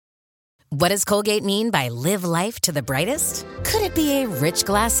What does Colgate mean by live life to the brightest? Could it be a rich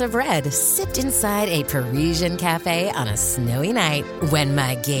glass of red sipped inside a Parisian cafe on a snowy night when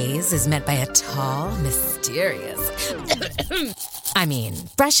my gaze is met by a tall, mysterious... I mean,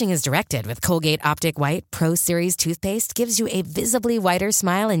 brushing is directed with Colgate Optic White Pro Series toothpaste gives you a visibly whiter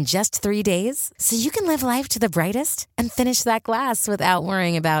smile in just 3 days, so you can live life to the brightest and finish that glass without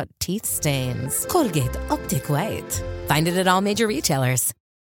worrying about teeth stains. Colgate Optic White. Find it at all major retailers.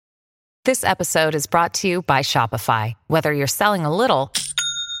 This episode is brought to you by Shopify. Whether you're selling a little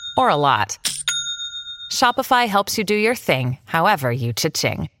or a lot, Shopify helps you do your thing, however you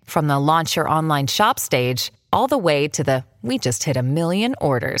cha-ching. From the launch your online shop stage, all the way to the we just hit 1 million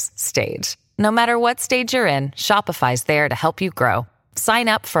orders stage. No matter what stage you're in, Shopify's there to help you grow. Sign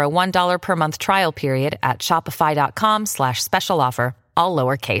up for a $1 per month trial period at shopify.com/special offer, all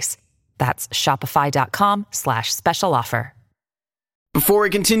lowercase. That's shopify.com/special offer. Before we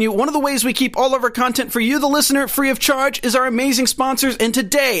continue, one of the ways we keep all of our content for you, the listener, free of charge is our amazing sponsors, and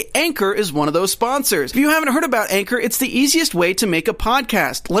today, Anchor is one of those sponsors. If you haven't heard about Anchor, it's the easiest way to make a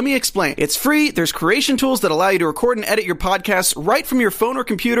podcast. Let me explain. It's free, there's creation tools that allow you to record and edit your podcasts right from your phone or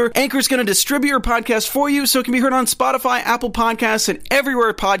computer. Anchor's going to distribute your podcast for you so it can be heard on Spotify, Apple Podcasts, and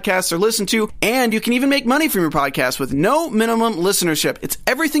everywhere podcasts are listened to, and you can even make money from your podcast with no minimum listenership. It's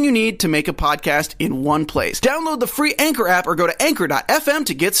everything you need to make a podcast in one place. Download the free Anchor app or go to anchor.fm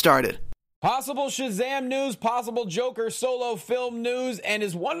to get started. Possible Shazam news, possible Joker solo film news, and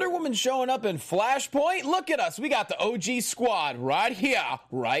is Wonder Woman showing up in Flashpoint? Look at us. We got the OG squad right here,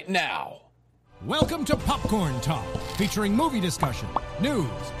 right now. Welcome to Popcorn Talk, featuring movie discussion, news,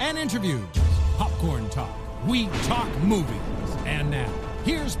 and interviews. Popcorn Talk. We talk movies. And now,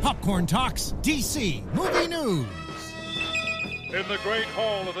 here's Popcorn Talk's DC Movie News. In the great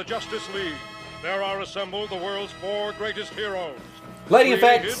hall of the Justice League, there are assembled the world's 4 greatest heroes. Lighting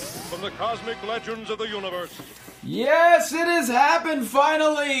Created effects from the cosmic legends of the universe. Yes, it has happened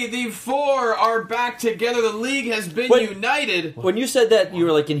finally. The 4 are back together. The League has been united. When you said that, you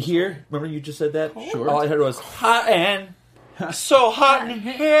were like in here. Remember you just said that? Sure. All I heard was hot and so hot in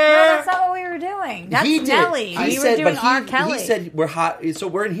here. No, that's not what we were doing. That's He did. Nelly. He We said, were doing but R. Kelly. He said we're hot, so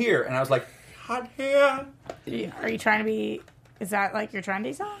we're in here, and I was like, hot here. Are you trying to be? Is that like your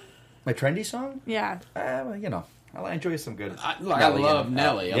trendy song? My trendy song? Yeah. Well, you know, I enjoy some good. I love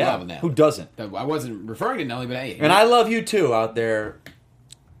Nelly. I love Nelly. Who doesn't? I wasn't referring to Nelly, but hey. And I love you too, out there,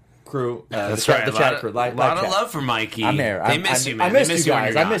 crew. That's the right. The chat crew. A lot of love for Mikey. I'm there. They miss you, man. I missed They miss you when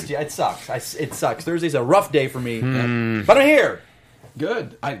guys. you're I missed gone. you. It sucks. It sucks. Thursday's a rough day for me, but I'm here.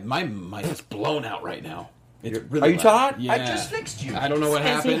 Good. My mic is blown out right now. It's really Are you loud. hot? Yeah. I just fixed you. I don't know what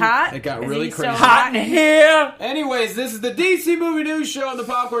happened. Is he hot? It got Is really he crazy. so Hot in here. Anyways, this is the DC Movie News Show on the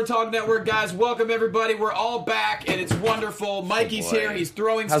Popcorn Talk Network. Guys, welcome everybody. We're all back, and it's wonderful. Mikey's here. He's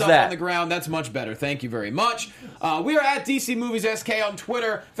throwing How's stuff that? on the ground. That's much better. Thank you very much. We are at DC Movies SK on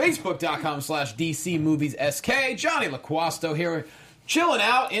Twitter, Facebook.com/DC Movies SK. Johnny LaQuasto here, chilling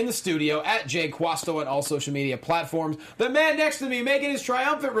out in the studio at Jay Quasto on all social media platforms. The man next to me making his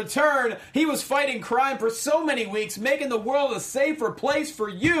triumphant return. He was fighting crime for so many weeks, making the world a safer place for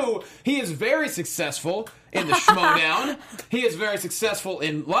you. He is very successful in the Schmodown. He is very successful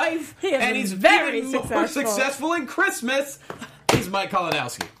in life. And he's very even more successful. successful in Christmas. He's Mike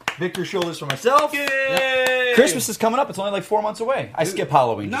Kalinowski. Victor shoulders for myself. Yay! Christmas is coming up. It's only like 4 months away. I skip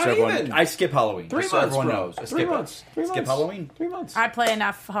Halloween. Not just so everyone, even. I skip Halloween. 3 just so months, everyone bro. knows. I 3 skip months. it. 3 Skip months. Halloween. 3 months. I play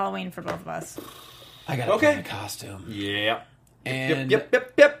enough Halloween for both of us. I got a costume. Yeah. And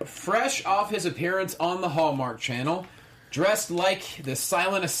Yep. fresh off his appearance on the Hallmark Channel, dressed like the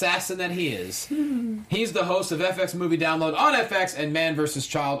silent assassin that he is, he's the host of FX Movie Download on FX and Man vs.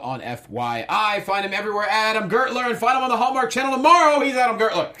 Child on FYI. Find him everywhere at Adam Gertler, and find him on the Hallmark Channel tomorrow. He's Adam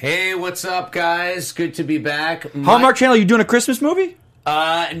Gertler. Hey, what's up, guys? Good to be back. Hallmark Channel, you doing a Christmas movie?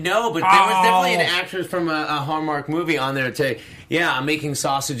 No, but there was definitely an actress from a Hallmark movie on there today. Yeah, I'm making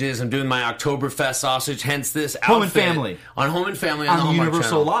sausages. I'm doing my Oktoberfest sausage, hence this outfit. Home and Family. On Home and Family On the the Hallmark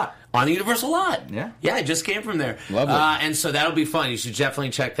Universal Channel. lot. On the Universal lot. Yeah. Yeah, I just came from there. Lovely. And so that'll be fun. You should definitely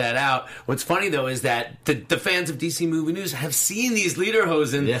check that out. What's funny, though, is that the fans of DC Movie News have seen these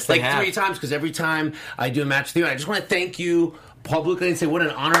lederhosen Yes, they like have. 3 times, because every time I do a match with you, I just want to thank you publicly and say what an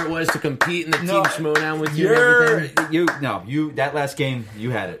honor it was to compete in the Team Schmodown with you and everything. That last game,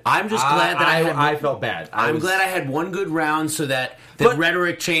 you had it. I'm just glad that I felt bad. I'm glad I had one good round so that the But-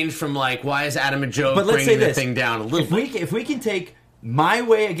 rhetoric changed from like, why is Adam a joke, But let's say bringing the this. thing down a little bit. If we can take my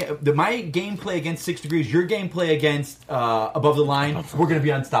my gameplay against 6 Degrees, your gameplay against Above the Line, we're going to be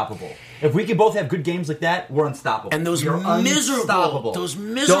unstoppable. If we can both have good games like that, we're unstoppable. And those We are miserable- unstoppable. those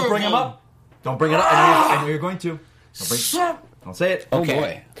Don't bring them up. Don't bring it up. I know you're going to. Don't bring I'll say it.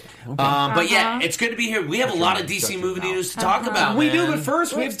 Okay. Oh, boy. But yeah, it's good to be here. We have a lot of DC movie news to talk about. We man. do, but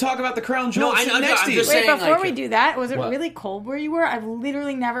first we have to talk about the crown jewel. No, I know, next I'm to you. just Wait, saying, before like- we do that, was it What? really cold where you were? I've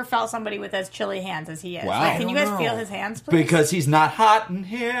literally never felt somebody with as chilly hands as he is. Wow. Like, can you guys know. feel his hands, please? Because he's not hot in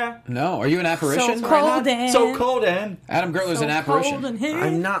here. No, are you an apparition? So cold and So cold and Adam Gertler's so an apparition. cold in here.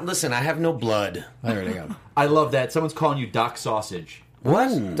 I'm not. Listen, I have no blood. There you go. I love that. Someone's calling you Doc Sausage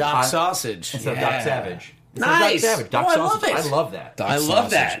What? Doc Sausage. instead of Yeah. Doc Savage. Nice. Doc Savage. Doc Oh, I Sausage. love it. I love that. Doc I love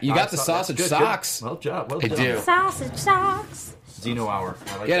sausage. that. You got the Doc sausage Good, socks. Good. Well job. Well I done. do. Sausage socks. Zeno Hour.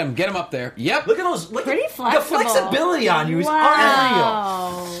 I like Get him up there. Yep. Look at those. Look Pretty at flexible. The flexibility on you is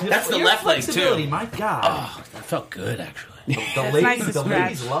Wow. unreal. That's the Your left leg, flexibility, too. My God. Oh, that felt good, actually. The That's ladies, nice to the scratch.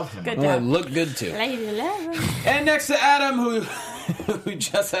 ladies love him. Good Well, it job. looked good too. Lady love. And next to Adam, who who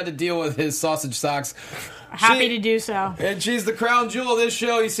just had to deal with his sausage socks. Happy to do so. And she's the crown jewel of this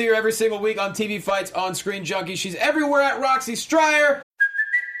show. You see her every single week on TV Fights, on Screen Junkie. She's everywhere at Roxy Stryer.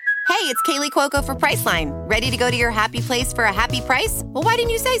 Hey, it's Kaylee Cuoco for Priceline. Ready to go to your happy place for a happy price? Well, why didn't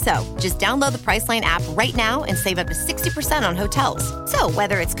you say so? Just download the Priceline app right now and save up to 60% on hotels. So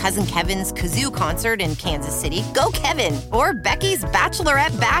whether it's Cousin Kevin's Kazoo Concert in Kansas City, go Kevin, or Becky's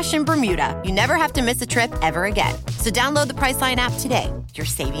Bachelorette Bash in Bermuda, you never have to miss a trip ever again. So download the Priceline app today. Your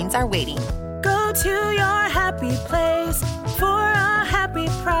savings are waiting. Go to your happy place for a happy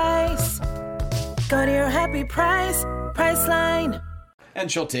price. Go to your happy price, Priceline. And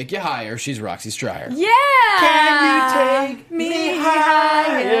she'll take you higher. She's Roxy Stryer. Yeah! Can you take me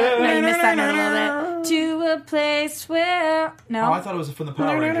higher? No, you missed that note a little bit. To a place where... No. Oh, I thought it was from the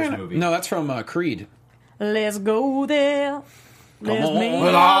Power Rangers movie. No, that's from Creed. Let's go there. Let's on. make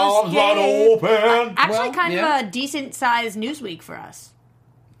With us arms wide gay. open. Actually, Well, kind yeah. of a decent-sized news week for us.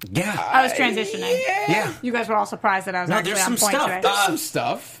 Yeah. I was transitioning. Yeah. You guys were all surprised that I was No, actually there's on some point stuff. today. There's some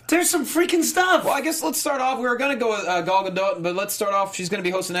stuff. There's some freaking stuff. Well, I guess let's start off. We were going to go with Gal Gadot, but let's start off. She's going to be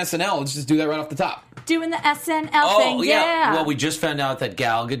hosting SNL. Let's just do that right off the top. Doing the SNL Oh, thing, yeah. Well, we just found out that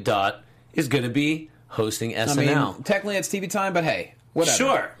Gal Gadot is going to be hosting SNL. I mean, technically it's TV time, but hey, whatever.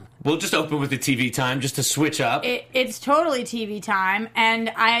 Sure. We'll just open with the TV time just to switch up. It's totally TV time, and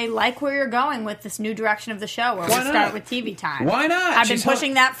I like where you're going with this new direction of the show, where we Why not? start with TV time. Why not? I've been She's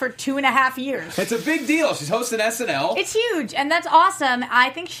pushing that for 2.5 years. It's a big deal. She's hosting SNL. It's huge, and that's awesome. I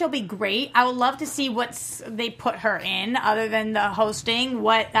think she'll be great. I would love to see what they put her in, other than the hosting.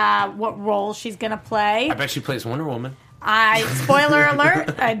 What role she's gonna play? I bet she plays Wonder Woman. Spoiler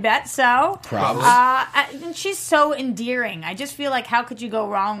alert, I bet so. Probably. And she's so endearing. I just feel like, how could you go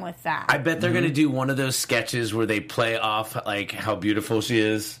wrong with that? I bet they're going to do one of those sketches where they play off like how beautiful she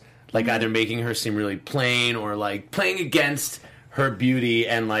is, like either making her seem really plain or like playing against her beauty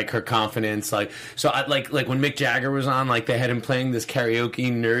and like her confidence. Like so, like when Mick Jagger was on, like they had him playing this karaoke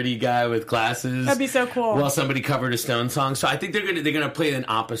nerdy guy with glasses. That'd be so cool. While somebody covered a Stone song. So I think they're gonna play an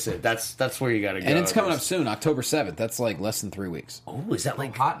opposite. That's where you got to go. And it's coming up soon, October 7th. That's like less than 3 weeks. Oh, is that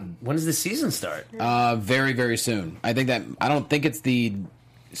like hot? When does the season start? Very, very soon. I don't think it's the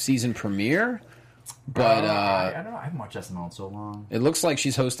season premiere, but I don't know. I haven't watched SNL in so long. it looks like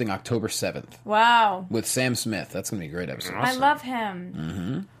she's hosting October 7th Wow, with Sam Smith. That's going to be a great episode. I love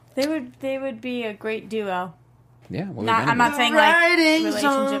him. They would be a great duo. Yeah, well, I'm not saying like Writings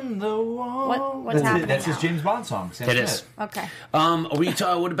on relationship. the wall. What's happening That's his now? James Bond song. Sam It Smith. is. Okay. Are we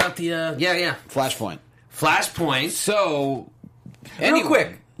what about the Flashpoint. Flashpoint? So, Real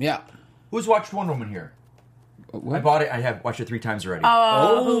quick, Yeah. who's watched Wonder Woman here? I bought it. I have watched it 3 times already.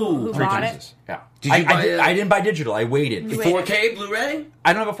 Who Three bought times. it? Yeah. Did you buy it? I didn't buy digital. I waited. 4K Blu-ray?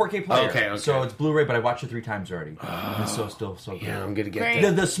 I don't have a 4K player. Okay. So it's Blu-ray, but I watched it 3 times already. It's so good. Yeah, I'm gonna get Great.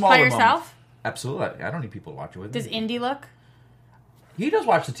 that. The smaller By yourself? moments. Absolutely. I don't need people to watch it with Does me. Indy look? He does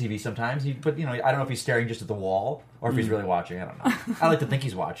watch the TV sometimes. But I don't know if he's staring just at the wall or if he's really watching. I don't know. I like to think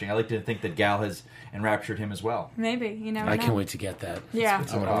he's watching. I like to think that Gal has enraptured him as well. Maybe. You never know. I can't wait to get that. Yeah.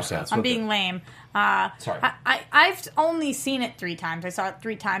 It's awesome. I'm being lame. Sorry. I've only seen it 3 times. I saw it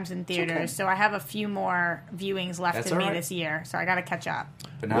 3 times in theaters, so I have a few more viewings left That's in me all right. this year. So I got to catch up.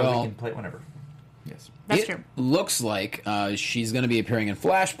 But now Well- we can play it whenever. Yes. That's it true. looks like she's going to be appearing in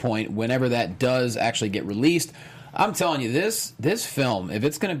Flashpoint whenever that does actually get released. I'm telling you, this film, if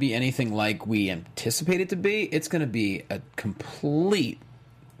it's going to be anything like we anticipate it to be, it's going to be a complete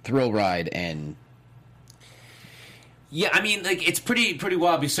thrill ride. And Yeah, I mean, like it's pretty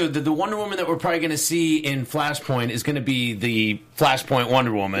wild. So the Wonder Woman that we're probably going to see in Flashpoint is going to be the Flashpoint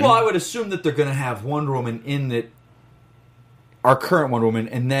Wonder Woman. Well, I would assume that they're going to have Wonder Woman in it our current Wonder Woman,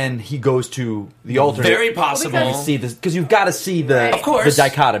 and then he goes to the alternate. Very possible. And you see this because you've got to see the Of course. the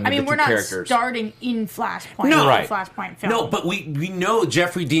dichotomy I mean, of the we're two not characters. starting in Flashpoint. No. in Right. Flashpoint film. No, but we know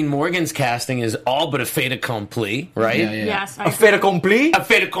Jeffrey Dean Morgan's casting is all but a fait accompli, right? Yeah, yeah. Yes, I A fait accompli. A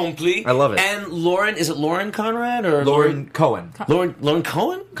fait accompli. I love it. And Lauren, is it Lauren Conrad or Lauren Cohen. Lauren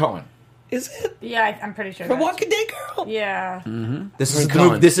Cohen? Cohen. Is it? Yeah, I'm pretty sure. For that's- Walking Dead Girl? Yeah. This Lauren isn't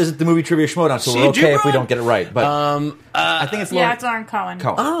Cohen. this isn't the movie Trivia Schmodown, so we're See, okay if we Gibran? don't get it right. But I think it's Lauren. Yeah, it's Lauren Cohen.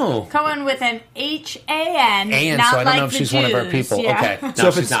 Cohen. Oh. Cohen with an H-A-N. And not so I don't like know if the she's one of our Jews. people. Yeah. Okay. No, So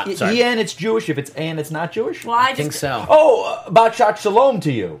if she's it's not. Sorry. E-N, it's Jewish. If it's A-N, it's not Jewish? Well, I think just so. Oh, Bachat Shalom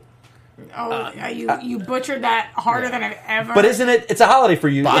to you. you butchered that harder than I've ever. But isn't it? It's a holiday for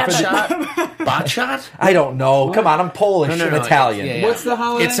you. Botshot? Botshot? I don't know. Come on, I'm Polish No, and no, Italian. yeah, yeah. What's the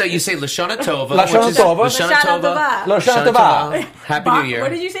holiday? It's you say Lashana Tova. Lashana which is- Tova. Lashana Lashana Tova. Tova. Lashana Tova. Happy New Year. What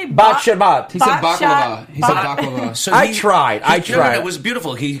did you say? Bat Shabbat. He said Bot baklava. shot. He said baklava. So I tried. I No, tried. it was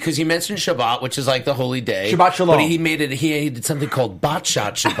beautiful because he mentioned Shabbat, which is like the holy day. Shabbat Shalom. But he made it. He did something called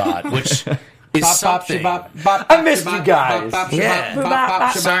Botshot Shabbat, which is Bop, bop, something. shabbat, bop, I missed shabbat, you guys. bop, bop, Yeah. shabbat, bop,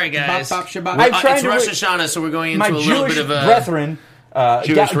 bop, Sorry, shabbat, guys. bop, bop, shabbat. I'm trying It's to Rosh re- Hashanah, so we're going My into a little Jewish bit of a brethren,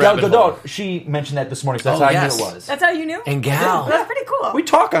 Jewish Gal rabbit hole. Gadot, she mentioned that this morning, so that's Oh, how yes. I knew it was. That's how you knew? And Gal. That's pretty cool. We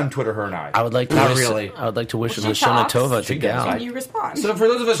talk on Twitter, her and I would like to Not wish, really. I would like to wish She Lashana talks. Tova to She does. Gal. And you respond. So for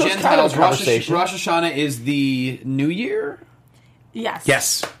those of us So it's kind of Gentiles, a Rosh conversation. Hashanah is the New Year? yes.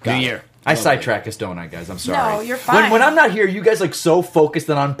 Yes, New Year. I sidetrack us, don't I, guys? I'm sorry. No, you're fine. When I'm not here, you guys like so focused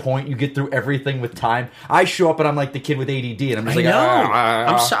and on point. You get through everything with time. I show up and I'm like the kid with ADD, and I'm just I like, know.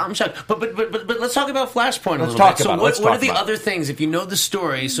 I'm shocked. But let's talk about Flashpoint a Let's little talk bit. So about it. what, Let's what are talk the about it. other things? If you know the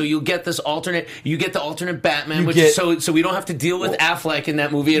story, so you'll get this alternate. You get the alternate Batman, You which get- is so we don't have to deal with Affleck in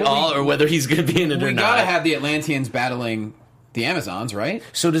that movie at all, or whether he's going to be in it or We not. gotta have the Atlanteans battling the Amazons, right?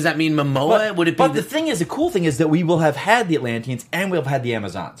 So does that mean Momoa? Would it be? But the thing is, the cool thing is that we will have had the Atlanteans and we'll have had the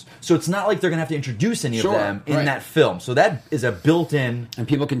Amazons. So it's not like they're going to have to introduce any Sure, of them in right. that film. So that is a built-in. And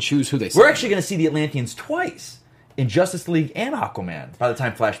people can choose who they see. We're actually going to see the Atlanteans twice in Justice League and Aquaman by the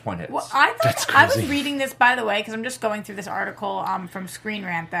time Flashpoint hits. Well, I That's thought I was crazy. reading this, by the way, because I'm just going through this article from Screen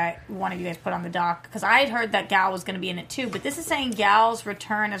Rant that one of you guys put on the doc. Because I had heard that Gal was going to be in it too, but this is saying Gal's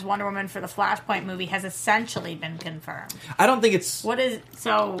return as Wonder Woman for the Flashpoint movie has essentially been confirmed. I don't think it's. What is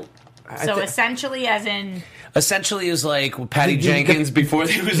so? So essentially, as in, essentially is like Patty The- Jenkins before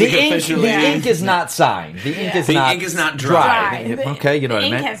he was The like ink, officially. the ink is not signed. The ink is The not. ink is not dry. The- Okay, you know the what I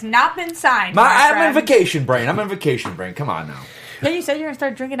ink meant. has not been signed. I'm my in friend. vacation brain. I'm in vacation brain. Come on now. Yeah, you said you were going to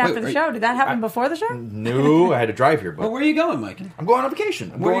start drinking after the wait, show. Did that happen before the show? No, I had to drive here, but Well, where are you going, Mike? I'm going on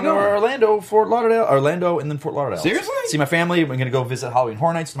vacation. I'm Where going you to going? Orlando, and then Fort Lauderdale. Seriously? See my family. I'm going to go visit Halloween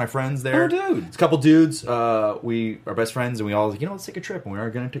Horror Nights with my friends there. Oh, dude. It's a couple dudes. We are best friends, and we all let's take a trip. And we are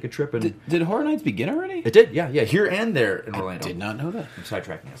going to take a trip, and Did Horror Nights begin already? it did. Yeah, here and there in Orlando. Did not know that. I'm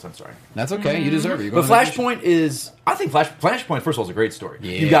sidetracking us. I'm sorry. That's okay. You deserve it. You're But going on vacation. Flashpoint is, I think Flashpoint, first of all, is a great story.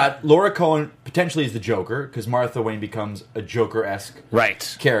 Yeah. You got Laura Cohen potentially as the Joker, because Martha Wayne becomes a Joker-esque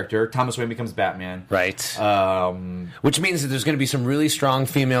Right. character. Thomas Wayne becomes Batman. Right. Which means that there's going to be some really strong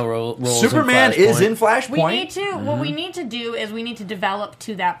female roles. Superman in is in Flashpoint. We need to. What we need to do is we need to develop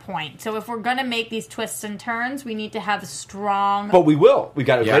to that point. So if we're going to make these twists and turns, we need to have strong. But we will. We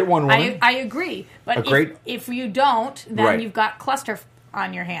got a great Wonder Woman. I agree, but A great- if you don't, then Right. you've got cluster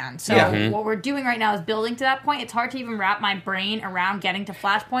on your hands. So Yeah. what we're doing right now is building to that point. It's hard to even wrap my brain around getting to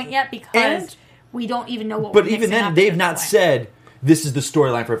Flashpoint yet because And- we don't even know what. But we're even mixing up then, at they've this not point. said this is the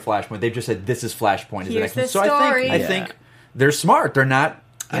storyline for Flashpoint. They've just said this is Flashpoint. Is the Here's next one. the So story. I think they're smart. They're not.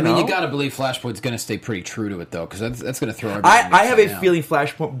 I mean, you got to believe Flashpoint's going to stay pretty true to it, though, because that's going to throw everything. I have a upside down. feeling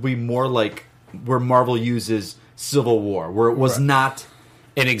Flashpoint will be more like where Marvel uses Civil War, where it was not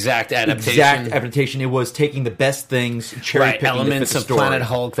an exact adaptation. exact adaptation. It was taking the best things, cherry Right, picking elements to fit of the story. Planet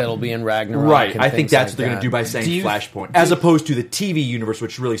Hulk that'll be in Ragnarok. Right, and I think things that's like what they're going that. to do by saying Do you- Flashpoint, as opposed to the TV universe,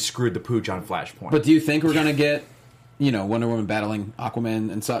 which really screwed the pooch on Flashpoint. But do you think we're going to get, Wonder Woman battling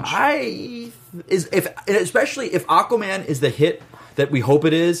Aquaman and such? especially if Aquaman is the hit that we hope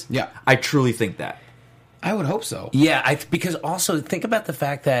it is. Yeah. I truly think that. I would hope so. Yeah, because also think about the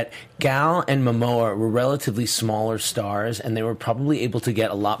fact that Gal and Momoa were relatively smaller stars, and they were probably able to get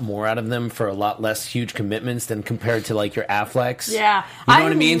a lot more out of them for a lot less huge commitments than compared to like your Afflecks. Yeah. You know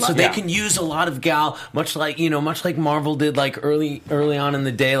what I mean? So they Yeah. can use a lot of Gal, much like Marvel did, like early on in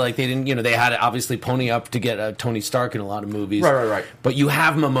the day. Like they didn't, they had to obviously pony up to get Tony Stark in a lot of movies. Right. But you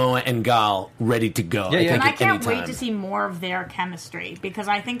have Momoa and Gal ready to go. Yeah, yeah. I think And I at can't any time. wait to see more of their chemistry because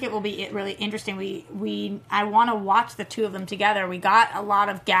I think it will be really interesting. I want to watch the two of them together. We got a lot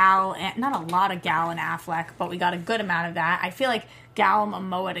of Gal, and not a lot of Gal and Affleck, but we got a good amount of that. I feel like Gal and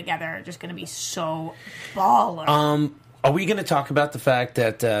Momoa together are just going to be so baller. Are we going to talk about the fact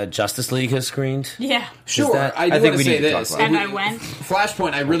that Justice League has screened? Yeah. Sure. that- I do I think want we to say need to talk this. about it. And I went.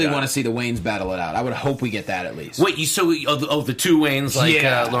 Flashpoint, I really want to see the Waynes battle it out. I would hope we get that at least. Wait, the two Waynes, like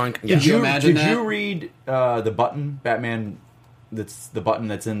Yeah. Lauren? Did you imagine Did that? you read the button Batman? That's the button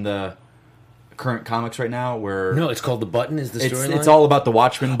that's in the current comics right now. Where No, it's called The Button. Is the storyline? it's all about the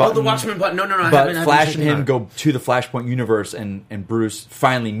Watchmen button. Oh, the Watchmen button. No, I But haven't Flash checked and it him out. go to the Flashpoint universe, and Bruce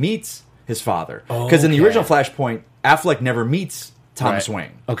finally meets his father. Because in the original Flashpoint, Affleck never meets Thomas Right.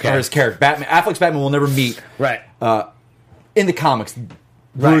 Wayne. Okay. Or his character. Affleck's Batman will never meet. Right. In the comics,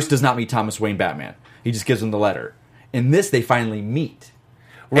 Bruce does not meet Thomas Wayne Batman. He just gives him the letter. In this, they finally meet.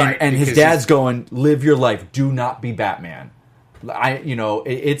 Right, And his because dad's he's- going, live your life. Do not be Batman.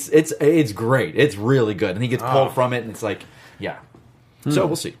 It's great. It's really good. And he gets pulled from it, and it's like, yeah. So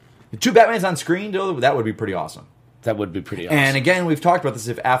we'll see. Two Batmans on screen, though, that would be pretty awesome. That would be pretty awesome. And again, we've talked about this.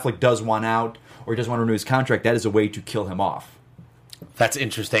 If Affleck does want out or doesn't want to renew his contract, that is a way to kill him off. That's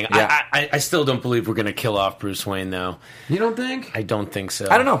interesting. Yeah. I still don't believe we're going to kill off Bruce Wayne, though. You don't think? I don't think so.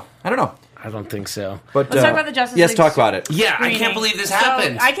 I don't know. I don't think so. But Let's talk about the Justice Yes, League talk about it. Yeah, I screening. can't believe this So,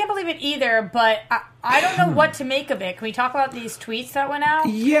 happened. I can't believe it either, but I don't know what to make of it. Can we talk about these tweets that went out?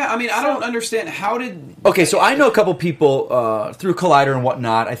 Yeah, I mean, I don't understand. How did... Okay, so I know a couple people through Collider and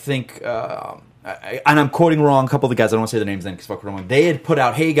whatnot. I think, and I'm quoting wrong. A couple of the guys, I don't want to say their names then because fuck what I want. They had put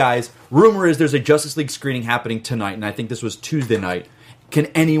out, "Hey guys, rumor is there's a Justice League screening happening tonight," and I think this was Tuesday night. Can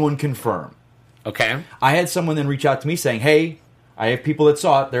anyone confirm? Okay. I had someone then reach out to me saying, "Hey, I have people that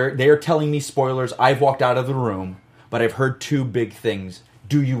saw it. They are telling me spoilers. I've walked out of the room, but I've heard two big things.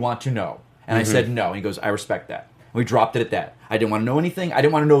 Do you want to know?" And I said no. And he goes, "I respect that." And we dropped it at that. I didn't want to know anything. I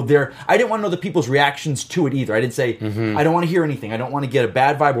didn't want to know I didn't want to know the people's reactions to it either. I didn't say I don't want to hear anything. I don't want to get a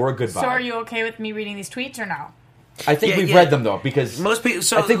bad vibe or a good vibe. So are you okay with me reading these tweets or no? I think Yeah, we've yeah. read them though because Most people.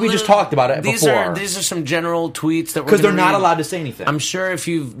 So I think we just talked about it these before These are some general tweets that we're because they're gonna not read. allowed to say anything. I'm sure if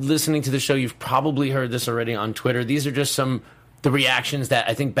you've listening to the show, you've probably heard this already on Twitter. These are just the reactions that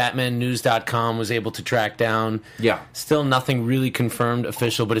I think BatmanNews.com was able to track down. Yeah. Still nothing really confirmed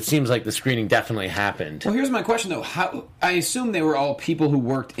official, but it seems like the screening definitely happened. Well, here's my question, though. How I assume they were all people who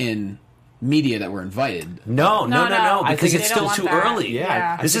worked in media that were invited. No, No, because think it's they still don't want too that. early.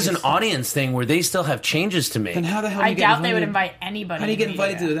 Yeah. This is an audience thing where they still have changes to make. Then how the hell do I you get doubt invited? they would invite anybody. How do you get in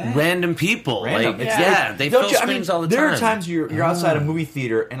invited media. to that? Random people. Random. Like, It's- yeah, they Don't fill you- screens all the time. There are times you're outside a movie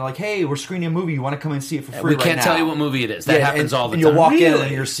theater and like, hey, we're screening a movie. You want to come and see it for free? we right can't now? tell you what movie it is. That happens all the and time. you'll walk in Really?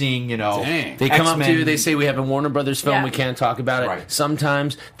 and you're seeing, Dang. They come up to X-Men. you, they say we have a Warner Brothers film, Yeah. we can't talk about it. Right.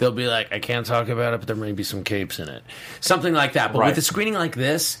 Sometimes they'll be like, I can't talk about it, but there may be some capes in it. Something like that. But Right. with a screening like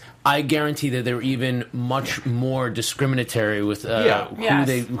this, I guarantee that they're even much more discriminatory with Yeah.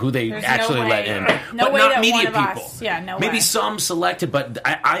 Yes. who they There's actually no let way- in. no but way not that media one of people. us- yeah, no Maybe way. some selected, but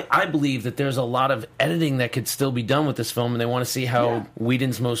I believe that there's a lot of editing that could still be done with this film, and they want to see how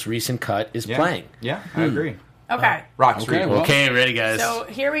Whedon's most recent cut is playing. Yeah, I agree. Okay. Rock Street. well- Okay, ready, guys. So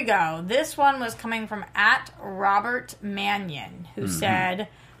here we go. This one was coming from @Robert Mannion, who said,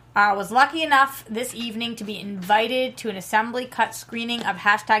 was lucky enough this evening to be invited to an assembly cut screening of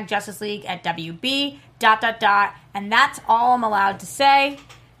 #Justice League at WB, ... And that's all I'm allowed to say.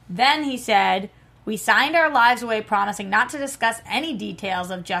 Then he said, we signed our lives away promising not to discuss any details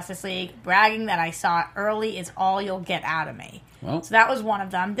of Justice League, bragging that I saw it early is all you'll get out of me. Well. So that was one of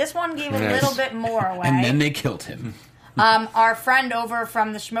them. This one gave a Nice. little bit more away. And then they killed him. Our friend over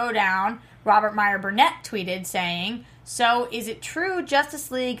from the Schmodown, Robert Meyer Burnett, tweeted saying, so is it true Justice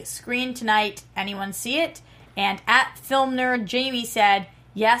League screened tonight? Anyone see it? And @Film Nerd Jamie said,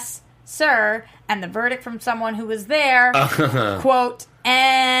 yes, sir. And the verdict from someone who was there, quote,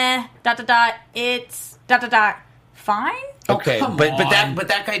 it's ... fine? Okay, come but on.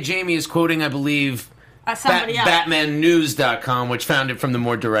 that guy Jamie is quoting, I believe, Somebody else. BatmanNews.com, which found it from the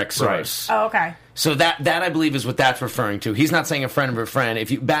more direct source. Oh, okay. So that I believe is what that's referring to. He's not saying a friend of a friend.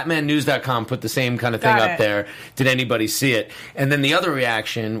 If you BatmanNews.com put the same kind of thing Got up it. there, did anybody see it? And then the other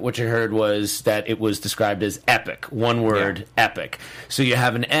reaction, which I heard, was that it was described as epic. One word, epic. So you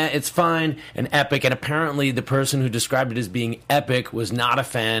have it's fine, an epic, and apparently the person who described it as being epic was not a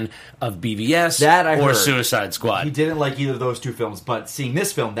fan of BVS That I or heard. Suicide Squad. He didn't like either of those two films, but seeing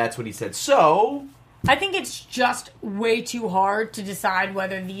this film, that's what he said. So, I think it's just way too hard to decide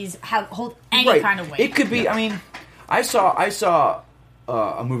whether these hold any kind of weight. It could be. I mean, I saw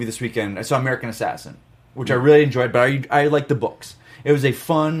a movie this weekend. I saw American Assassin, which I really enjoyed, but I like the books. It was a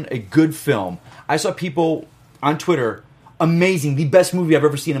good film. I saw people on Twitter, amazing, the best movie I've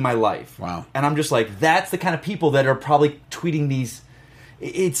ever seen in my life. Wow. And I'm just like, that's the kind of people that are probably tweeting these.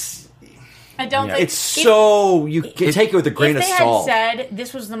 It's I don't think It's so you can take it with a grain of salt. If they had said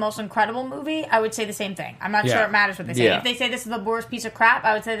this was the most incredible movie, I would say the same thing. I'm not sure it matters what they say. Yeah. If they say this is the worst piece of crap,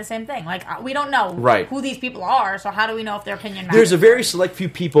 I would say the same thing. Like, we don't know who these people are, so how do we know if their opinion matters? There's a very select few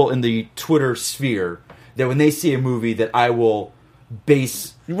people in the Twitter sphere that when they see a movie that I will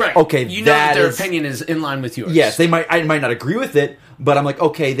base okay, you know that their is, opinion is in line with yours. Yes, I might not agree with it, but I'm like,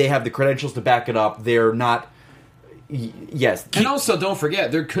 okay, they have the credentials to back it up. They're not. Yes, and also don't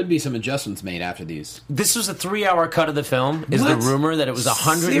forget there could be some adjustments made after these. This was a 3-hour cut of the film. Is What? the rumor that it was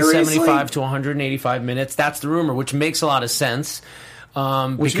 175 to 185 minutes? That's the rumor, which makes a lot of sense.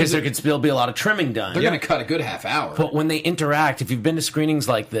 Because there could still be a lot of trimming done. They're going to cut a good half hour. But when they interact, if you've been to screenings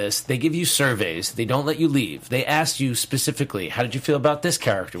like this, they give you surveys. They don't let you leave. They ask you specifically, how did you feel about this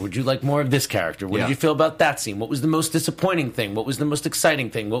character? Would you like more of this character? What did you feel about that scene? What was the most disappointing thing? What was the most exciting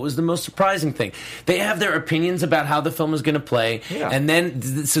thing? What was the most surprising thing? They have their opinions about how the film is going to play. Yeah. And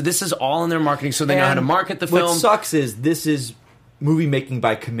then, so this is all in their marketing, so they know how to market the film. What sucks is this is movie making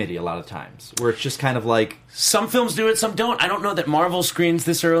by committee a lot of times, where it's just kind of like some films do it, some don't. I don't know that Marvel screens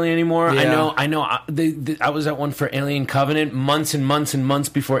this early anymore. Yeah. I know. I was at one for Alien Covenant months and months and months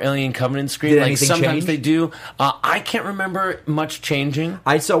before Alien Covenant screened. Did Like anything sometimes change? they do. I can't remember much changing.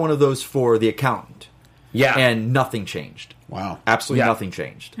 I saw one of those for The Accountant. Yeah, and nothing changed. Wow, absolutely nothing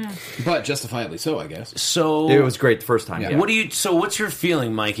changed. But justifiably so, I guess. So it was great the first time. Yeah. What do you? So what's your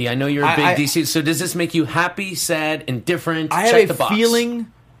feeling, Mikey? I know you're a big DC. So does this make you happy, sad, indifferent? I Check have the a box.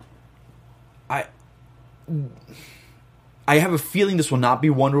 feeling. I have a feeling this will not be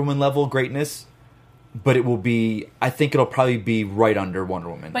Wonder Woman level greatness, but it will be. I think it'll probably be right under Wonder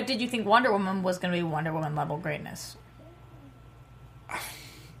Woman. But did you think Wonder Woman was going to be Wonder Woman level greatness?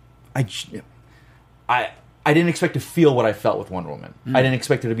 I didn't expect to feel what I felt with Wonder Woman. I didn't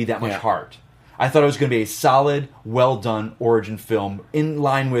expect it to be that much heart. I thought it was going to be a solid, well-done origin film in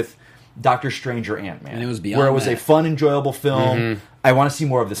line with Doctor Strange or Ant-Man. And it was beyond where it was that. a fun, enjoyable film. I want to see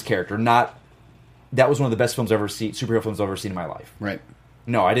more of this character. That was one of the best films I've ever seen, superhero films I've ever seen in my life. Right.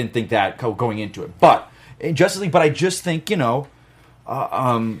 No, I didn't think that going into it. But in Justice League, but I just think,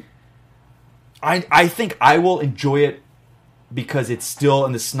 I think I will enjoy it because it's still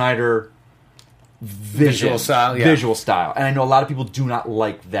in the Snyder visual style, and I know a lot of people do not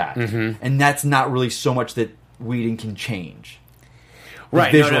like that, and that's not really so much that Whedon can change. Right,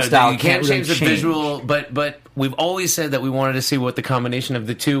 visual style you can't really change the visual, but we've always said that we wanted to see what the combination of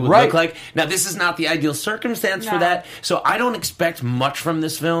the two would Right. look like. Now, this is not the ideal circumstance for that, so I don't expect much from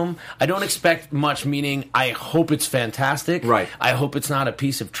this film. I don't expect much, meaning I hope it's fantastic. Right. I hope it's not a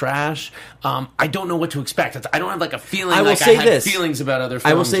piece of trash. I don't know what to expect. I don't have like a feeling I will like say I had this. feelings about other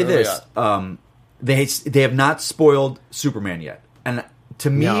films. I will say early this: on. they have not spoiled Superman yet, and to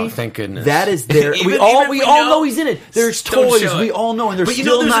me, No, thank goodness. that is there. Even we if all we know know, he's in it. There's don't toys. show it. We all know, and they're But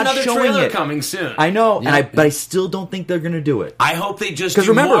still there's not another showing trailer it. coming soon. I know, Yeah. but I still don't think they're going to do it. I hope they just 'Cause do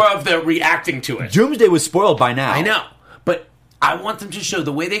remember- more of the reacting to it. Doomsday was spoiled by now. I know, but I want them to show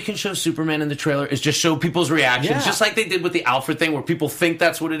the way they can show Superman in the trailer is just show people's reactions, Yeah. just like they did with the Alfred thing, where people think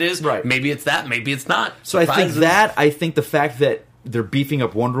that's what it is. Right. Maybe it's that. Maybe it's not. So I think Surprises. I think the fact that they're beefing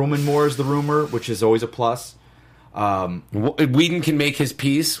up Wonder Woman more is the rumor, which is always a plus. Whedon can make his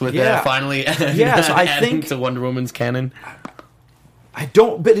peace with finally so I adding think to Wonder Woman's canon. I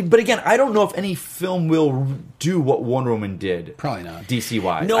don't, but again, I don't know if any film will do what Wonder Woman did. Probably not. DC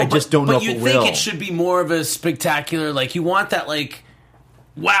wise, No, I just don't know if you it think will. it should be more of a spectacular, like you want that, like.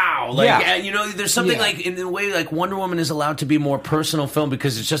 Wow, like Yeah. there's something Yeah. like in the way like Wonder Woman is allowed to be more personal film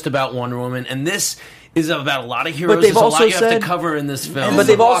because it's just about Wonder Woman, and this is about a lot of heroes. But they've There's a also lot you have said- to cover in this film. But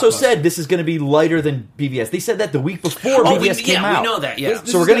they've also blockbuster. said this is going to be lighter than BVS. They said that the week before BVS came out. we know that. Yeah,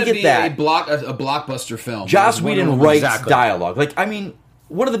 So we're gonna get be that. a blockbuster film. Joss Wonder Whedon Woman. writes Exactly. dialogue. Like, I mean,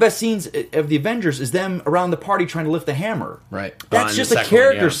 one of the best scenes of the Avengers is them around the party trying to lift the hammer. Right. That's in just the a second one,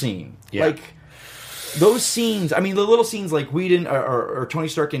 character yeah. scene. Yeah. Like those scenes. I mean, the little scenes like Whedon or Tony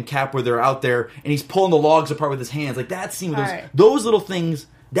Stark and Cap where they're out there and he's pulling the logs apart with his hands. Like that scene. With All those, right. those little things.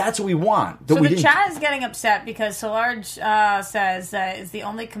 That's what we want. That So we the didn't- chat is getting upset because Solarge says that it's the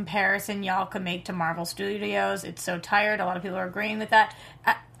only comparison y'all can make to Marvel Studios. It's so tired. A lot of people are agreeing with that.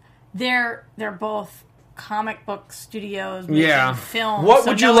 They're both comic book studios making Yeah. films. What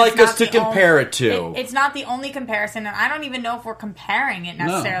so would you no, like it's not us to the compare it to? It's not the only comparison, and I don't even know if we're comparing it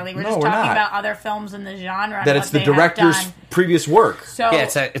necessarily. We're No, just we're talking not. about other films in the genre. and that what it's the they have director's done. previous work. So Yeah,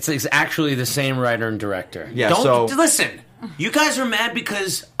 it's actually the same writer and director. Yeah, Don't so- listen. You guys are mad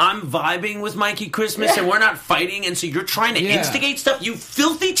because I'm vibing with Mikey Christmas and we're not fighting, and so you're trying to instigate stuff. You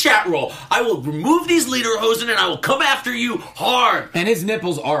filthy chat roll! I will remove these lederhosen and I will come after you hard. And his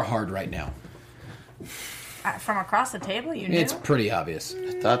nipples are hard right now. From across the table, you knew? It's pretty obvious.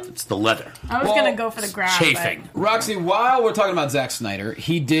 I thought it's the leather. I was going to go for the grab. Chafing. Roxy, while we're talking about Zack Snyder,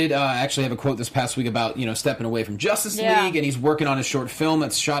 he did actually have a quote this past week about, stepping away from Justice League, and he's working on a short film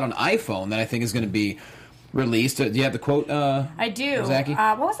that's shot on iPhone that I think is going to be released. Do you have the quote? I do. Zachy?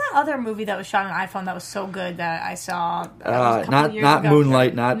 What was that other movie that was shot on iPhone that was so good that I saw? That was a couple years not ago?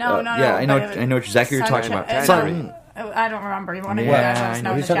 Moonlight. Not No. Yeah, I know exactly what you're talking about. I don't remember. You want to I know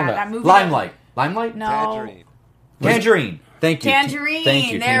know in the chat? That movie. Limelight. No. Tangerine. Thank you. Tangerine.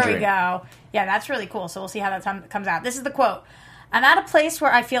 Thank you. There Tangerine. we go. Yeah, that's really cool. So we'll see how that comes out. This is the quote. I'm at a place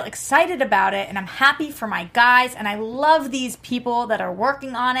where I feel excited about it, and I'm happy for my guys, and I love these people that are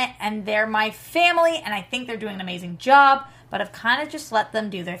working on it, and they're my family, and I think they're doing an amazing job, but I've kind of just let them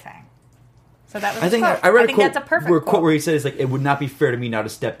do their thing. So that was I think quote. I read think a quote, that's a perfect quote where he says like it would not be fair to me now to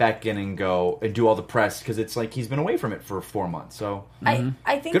step back in and go and do all the press because it's like he's been away from it for 4 months. So I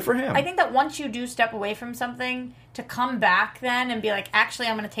think good for him. I think that once you do step away from something, to come back then and be like, actually,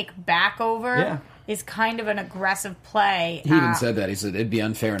 I'm going to take back over is kind of an aggressive play. He even said that. He said it'd be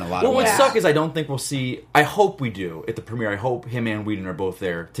unfair in a lot of ways. What would suck is I don't think we'll see. I hope we do at the premiere. I hope him and Whedon are both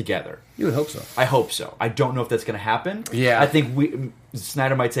there together. You would hope so. I hope so. I don't know if that's going to happen. Yeah. I think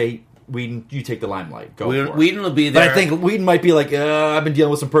Snyder might say, Whedon, you take the limelight. Go for it. Whedon will be there. But I think Whedon might be like, I've been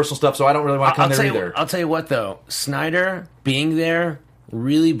dealing with some personal stuff, so I don't really want to come there either. I'll tell you what, though. Snyder being there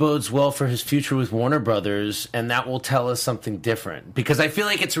really bodes well for his future with Warner Brothers, and that will tell us something different. Because I feel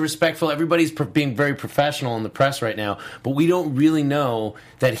like it's respectful. Everybody's being very professional in the press right now, but we don't really know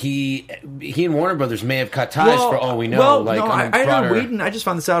that he and Warner Brothers may have cut ties for all we know. I know Whedon. I just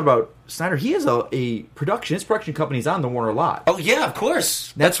found this out about Snyder. He has a production. His production company's on the Warner lot. Oh yeah, of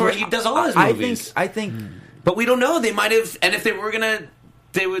course. That's where he does all his movies. I think, but we don't know. They might have, and if they were gonna.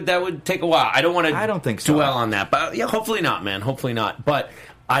 That would take a while. I don't think so. Dwell on that, but yeah, hopefully not, man. Hopefully not. But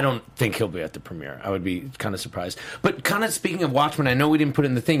I don't think he'll be at the premiere. I would be kind of surprised. But kind of speaking of Watchmen, I know we didn't put it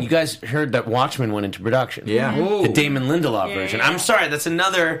in the thing. You guys heard that Watchmen went into production. Yeah, the Damon Lindelof version. I'm sorry, that's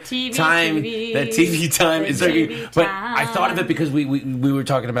another time that TV time is. But I thought of it because we were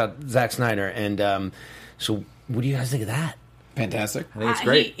talking about Zack Snyder, and so what do you guys think of that? Fantastic. I think it's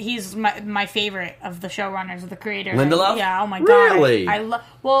great. He's my favorite of the showrunners, of the creators. Lindelof? Yeah. Oh my god. Really?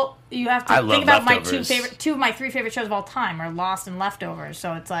 Well, you have to think about Leftovers. two of my three favorite shows of all time are Lost and Leftovers.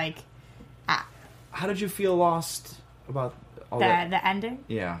 So it's like, how did you feel Lost about all that? The ending?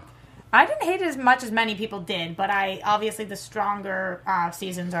 Yeah. I didn't hate it as much as many people did, but obviously the stronger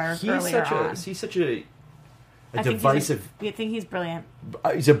seasons are earlier on. He's such a I divisive. You think he's brilliant?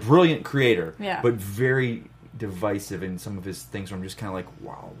 He's a brilliant creator, but very divisive in some of his things where I'm just kind of like,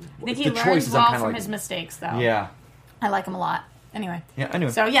 wow. I think he learns well from his mistakes, though. Yeah. I like him a lot. Anyway. Yeah, I knew.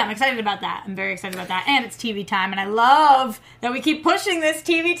 So, yeah, I'm excited about that. I'm very excited about that. And it's TV time, and I love that we keep pushing this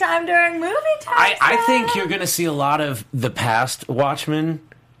TV time during movie time. I think you're going to see a lot of the past Watchmen,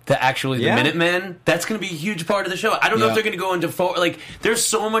 the Minutemen. That's going to be a huge part of the show. I don't know if they're going to go into there's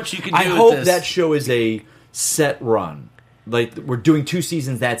so much you can do I with hope this. that show is a set run. Like, we're doing 2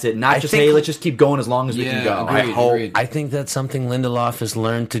 seasons, that's it. Not just, hey, let's just keep going as long as we can go. I think that's something Lindelof has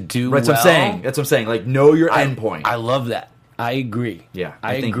learned to do That's what I'm saying. Like, know your end point. I love that. I agree. Yeah,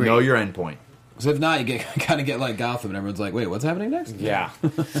 I think agree. Know your end point. Because if not, you kind of get like Gotham, and everyone's like, wait, what's happening next? Yeah.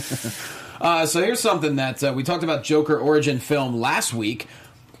 So here's something that we talked about Joker origin film last week.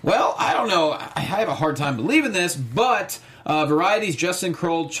 Well, I don't know. I have a hard time believing this, but Variety's Justin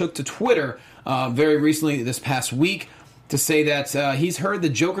Kroll took to Twitter very recently this past week to say that he's heard the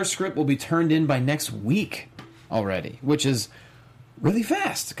Joker script will be turned in by next week already, which is really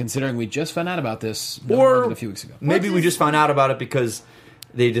fast, considering we just found out about this a few weeks ago. Maybe we just found out about it because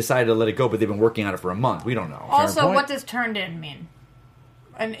they decided to let it go, but they've been working on it for a month. We don't know. Also, what does turned in mean?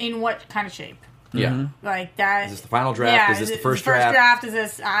 And in what kind of shape? Yeah. Like that. Is this the final draft? Yeah, is this the first draft? Is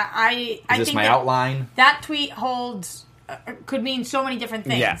this... I is this think my outline? That tweet holds... could mean so many different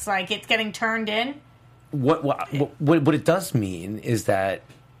things. Yeah. Like, it's getting turned in. What it does mean is that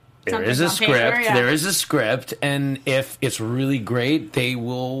there is a script. Paper, There is a script, and if it's really great, they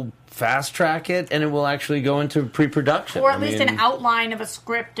will fast track it, and it will actually go into pre-production, or at least an outline of a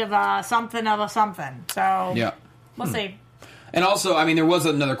script of a something of a something. So yeah, we'll see. And also, I mean, there was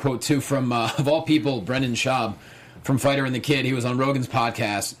another quote too from of all people, Brendan Schaub from Fighter and the Kid. He was on Rogan's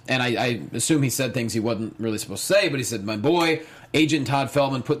podcast, and I assume he said things he wasn't really supposed to say, but he said, "My boy, Agent Todd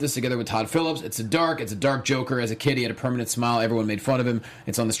Feldman, put this together with Todd Phillips. It's a dark Joker. As a kid, he had a permanent smile. Everyone made fun of him.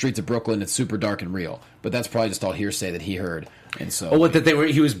 It's on the streets of Brooklyn. It's super dark and real." But that's probably just all hearsay that he heard. And so,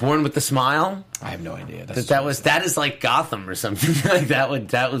 he was born with the smile? I have no idea. That is like Gotham or something like that.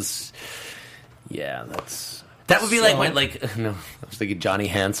 That's That would be like no, I was thinking Johnny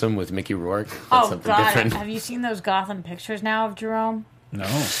Handsome with Mickey Rourke. That's something God! different. Have you seen those Gotham pictures now of Jerome? No.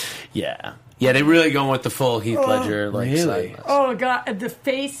 Yeah, they really going with the full Heath Ledger like really? side. Oh God, the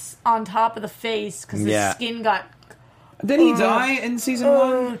face on top of the face because his skin got. Did he die in season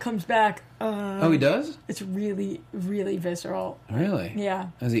 1? It comes back. Oh, he does? It's really, really visceral. Really? Yeah.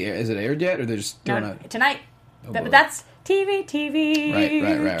 Is it aired yet, or they're just doing it tonight? Oh, But boy. that's TV. Right.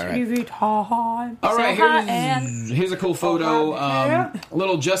 TV time. All right, So hot and here's a cool photo. A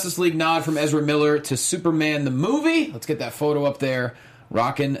little Justice League nod from Ezra Miller to Superman the movie. Let's get that photo up there.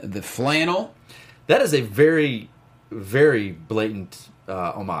 Rocking the flannel. That is a very, very blatant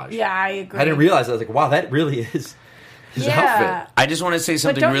homage. Yeah, I agree. I didn't realize. I was like, wow, that really is his outfit. I just want to say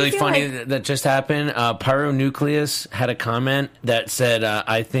something don't you really feel funny like- that just happened. Pyronucleus had a comment that said,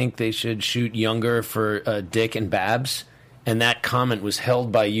 I think they should shoot younger for Dick and Babs. And that comment was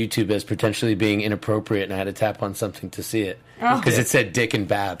held by YouTube as potentially being inappropriate, and I had to tap on something to see it. Because it said Dick and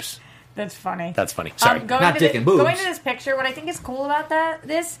Babs. That's funny. That's funny. Sorry. Not dick and boobs. Going to this picture, what I think is cool about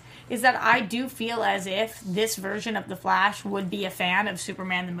this is that I do feel as if this version of the Flash would be a fan of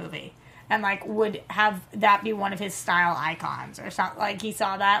Superman the movie. And, like, would have that be one of his style icons or something. Like, he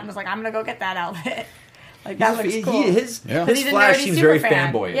saw that and was like, I'm going to go get that outfit. Like, that looks cool. His He's a Flash nerdy seems super very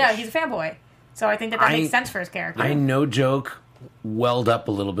fan. fanboyish. Yeah, he's a fanboy. So I think that makes sense for his character. I no joke welled up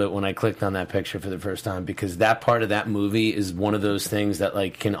a little bit when I clicked on that picture for the first time because that part of that movie is one of those things that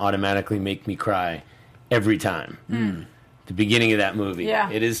like can automatically make me cry every time. The beginning of that movie. Yeah.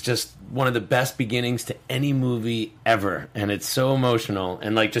 It is just one of the best beginnings to any movie ever, and it's so emotional.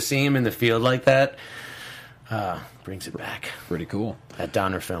 And like just seeing him in the field like that brings it back. Pretty cool. That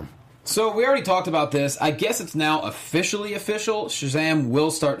Donner film. So we already talked about this. I guess it's now officially official. Shazam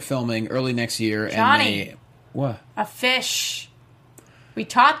will start filming early next year. Johnny. And what? A fish. We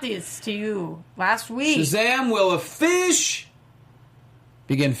taught this to you last week. Shazam will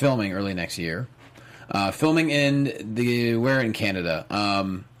begin filming early next year. Filming in in Canada.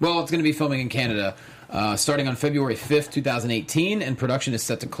 Well, it's going to be filming in Canada starting on February 5th, 2018, and production is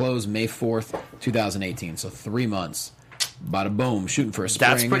set to close May 4th, 2018. So 3 months. Bada boom, shooting for a spring.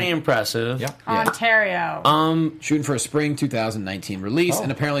 That's pretty impressive. Yeah. Ontario. Shooting for a spring 2019 release,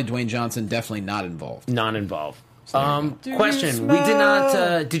 and apparently Dwayne Johnson definitely not involved. Not involved. Question. We did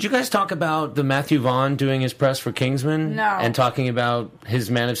not... did you guys talk about the Matthew Vaughn doing his press for Kingsman? No. And talking about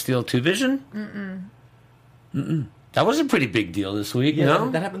his Man of Steel 2 vision? Mm-mm. That was a pretty big deal this week, Yeah, no?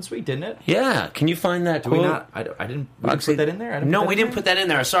 that happened sweet, didn't it? Yeah. Can you find that Did quote? we not? I didn't. We didn't put that in there. No, we didn't put that in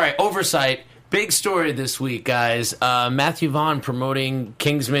there. Sorry, oversight. Big story this week, guys. Matthew Vaughn promoting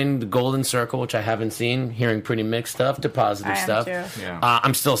Kingsman: The Golden Circle, which I haven't seen. Hearing pretty mixed stuff to positive I am stuff. too. Yeah.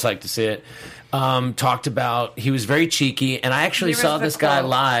 I'm still psyched to see it. Talked about he was very cheeky, and I actually Here is saw the this guy quote.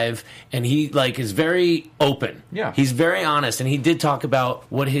 live, and he like is very open. Yeah. He's very honest, and he did talk about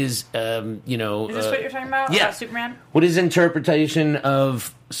what his Is this what you're talking about? yeah. About Superman? what his interpretation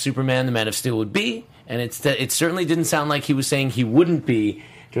of Superman, the Man of Steel, would be, and it certainly didn't sound like he was saying he wouldn't be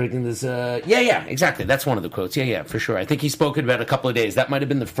directing this. Yeah, exactly. That's one of the quotes. Yeah, for sure. I think he spoke about it a couple of days. That might have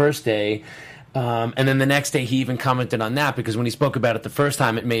been the first day. And then the next day he even commented on that because when he spoke about it the first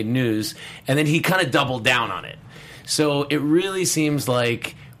time it made news, and then he kind of doubled down on it. So it really seems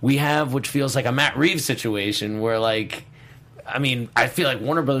like we have what feels like a Matt Reeves situation where like, I mean, I feel like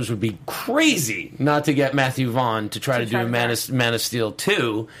Warner Brothers would be crazy not to get Matthew Vaughn to try to do a Man of Steel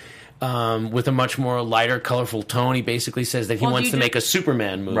 2 with a much more lighter, colorful tone. He basically says that he Well, wants do to you make a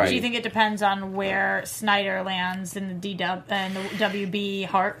Superman movie. Do you think it depends on where Snyder lands in the WB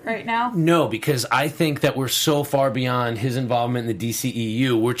heart right now? No, because I think that we're so far beyond his involvement in the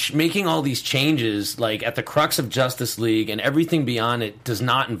DCEU. We're making all these changes, like at the crux of Justice League, and everything beyond it does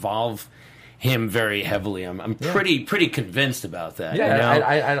not involve him very heavily. I'm pretty convinced about that. Yeah, you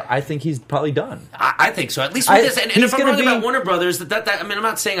know? I think he's probably done. I think so. At least with this. And he's if I'm gonna wrong be- about Warner Brothers, that I mean, I'm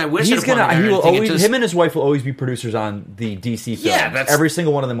not saying I wish He's it upon gonna. them or He will anything. It always. just- Him and his wife will always be producers on the DC film. Yeah, that's- every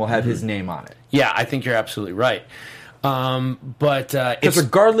single one of them will have his name on it. Yeah, I think you're absolutely right. But Because it's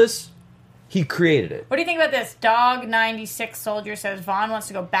regardless, he created it. What do you think about this? Dog96 Soldier says Vaughn wants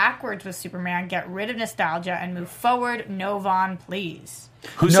to go backwards with Superman, get rid of nostalgia, and move forward. No Vaughn, please.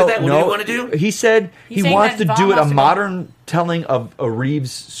 who said that? What do you want to do? He said He's he saying wants that to Vaughn do it wants a to go- modern telling of a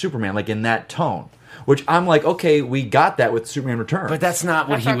Reeves Superman, like in that tone. Which I'm like, okay, we got that with Superman Returns. But that's not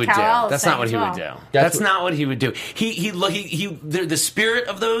what That's he what would Kal-El do. is That's not saying what he as would well. do. That's That's what- not what he would do. He the spirit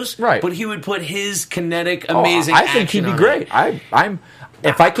of those, Right. But he would put his kinetic, Oh, amazing. I think he'd action be on great. it. I'm.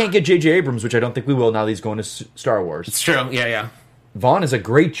 If I can't get J.J. Abrams, which I don't think we will, now that he's going to Star Wars, It's true. Yeah. Vaughn is a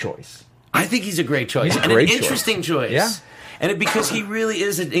great choice. I think he's a great choice He's a and great an choice. interesting choice. Yeah. and because he really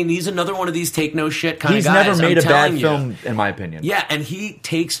is, and he's another one of these take no shit kind of He's guys. never made I'm a bad telling you. film, in my opinion. Yeah, and he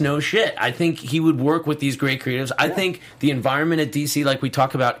takes no shit. I think he would work with these great creatives. I think the environment at DC, like we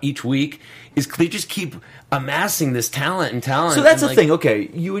talk about each week, is they just keep amassing this talent. So that's the thing. Okay,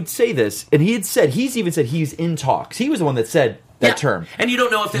 you would say this, and he's even said he's in talks. He was the one that said that term. And you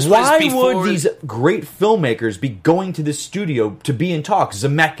don't know if this Why was before. would these great filmmakers be going to this studio to be in talks?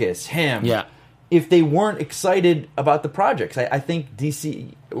 Zemeckis, him. Yeah. If they weren't excited about the projects. I think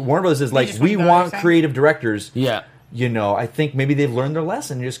DC, Warner Brothers is like, just we wouldn't go want there, creative directors. Yeah. You know, I think maybe they've learned their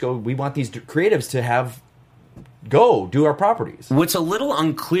lesson and just go, we want these creatives to do our properties. What's a little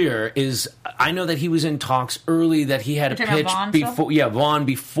unclear is I know that he was in talks early that he had a You're talking pitch about Vaughn before. still? Yeah, Vaughn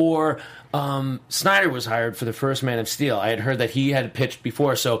before Snyder was hired for the first Man of Steel. I had heard that he had pitched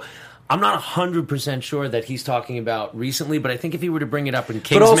before, so I'm not 100% sure that he's talking about recently. But I think if he were to bring it up in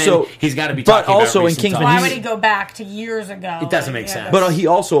Kingsman, he's got to be talking about recent Kingsman, Why times. would he go back to years ago? It doesn't make sense. But he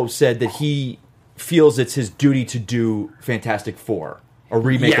also said that he feels it's his duty to do Fantastic Four, a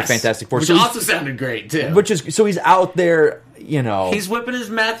remake of Fantastic Four. Which So also sounded great too. he's out there, you know. He's whipping his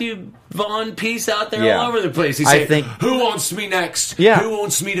Matthew Vaughn piece out there Yeah. all over the place. He's I saying, think- "Who wants me next? Yeah. Who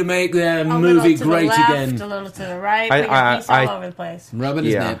wants me to make that A movie little to great the left, again?" A little to the right. I- Put your piece all I- over the place. Rubbing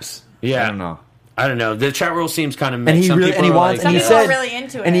his Yeah. nips. Yeah, I don't know. I don't know. The chat roll seems kind of And mixed. he Some really, people and he are wants, like, and he Some people said, are really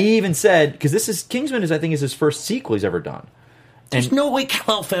into and it. he even said, because Kingsman is, I think, is his first sequel he's ever done. There's no way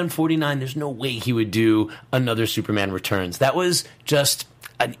Kal-El Fan 49. There's no way he would do another Superman Returns. That was just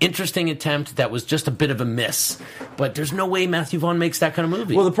an interesting attempt. That was just a bit of a miss. But there's no way Matthew Vaughn makes that kind of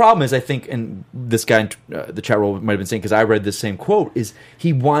movie. Well, the problem is, I think, and this guy in the chat roll might have been saying, because I read this same quote, is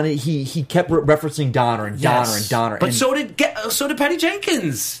he kept referencing Donner and Donner and Donner. But and, so did Patty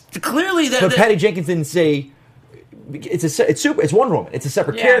Jenkins. Clearly, but Patty Jenkins didn't say it's Wonder Woman. It's a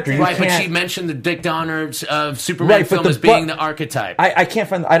separate character. You Right, but can't- she mentioned the Dick Donner Superman Right, but film as being the archetype. I can't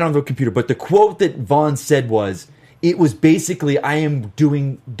find. I don't have a computer, but the quote that Vaughn said was, "It was basically, I am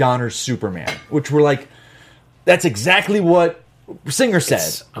doing Donner's Superman," which we're like, that's exactly what Singer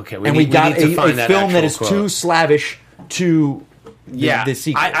said. Okay, and we got need to a find that film that actual is quote. too slavish to the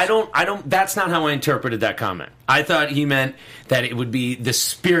sequel. I don't. That's not how I interpreted that comment. I thought he meant that it would be the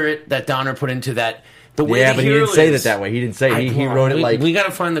spirit that Donner put into that. The way Yeah, the but he hero didn't say is. that way. He didn't say. He wrote it we, like we got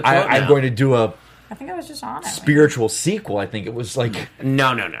to find the quote. I'm now. going to do a I think I was just on it. spiritual sequel. I think it was like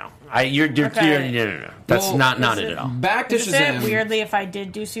No. You're Okay. no. That's Well, not is it it- at all. Back to Is it Shazam. weirdly if I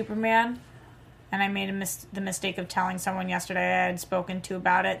did do Superman and I made the mistake of telling someone yesterday I had spoken to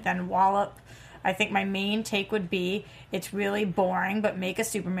about it, then wallop? I think my main take would be it's really boring, but make a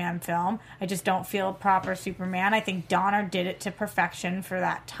Superman film. I just don't feel a proper Superman. I think Donner did it to perfection for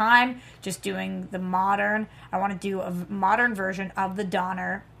that time, just doing the modern. I want to do a modern version of the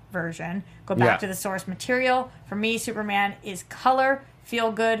Donner version. Go back Yeah. to the source material. For me, Superman is color,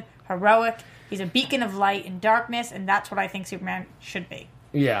 feel good, heroic. He's a beacon of light in darkness, and that's what I think Superman should be.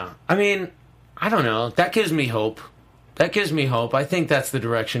 Yeah, I mean, I don't know. That gives me hope. I think that's the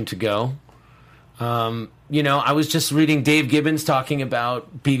direction to go. I was just reading Dave Gibbons talking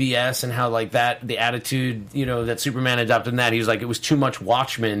about BVS and how like that the attitude that Superman adopted in that. He was like it was too much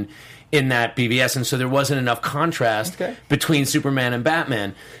Watchmen in that BVS, and so there wasn't enough contrast between Superman and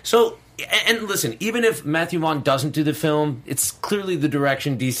Batman. So. And listen, even if Matthew Vaughn doesn't do the film, it's clearly the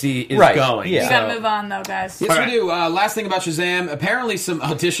direction DC is going. Yeah. We gotta move on, though, guys. Yes, we do. Last thing about Shazam. Apparently, some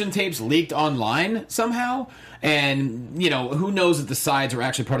audition tapes leaked online somehow. And, who knows if the sides were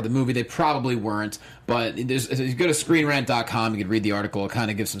actually part of the movie. They probably weren't. But if you go to ScreenRant.com, you can read the article. It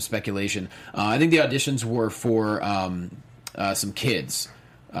kind of gives some speculation. I think the auditions were for some kids.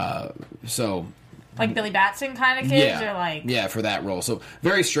 Like Billy Batson kind of kids? Or like... Yeah, for that role. So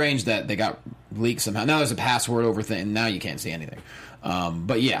very strange that they got leaked somehow. Now there's a password over thing, and now you can't see anything.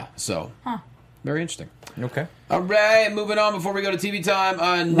 But yeah, so very interesting. okay. All right, moving on before we go to TV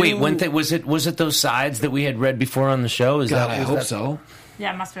time. Wait, one thing was it those sides that we had read before on the show? God, I hope so.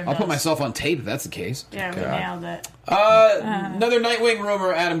 Yeah, it must have been I'll put those. myself on tape if that's the case. Yeah, we nailed it. Another Nightwing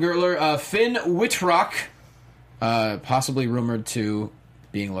rumor, Adam Gertler. Finn Wittrock, possibly rumored to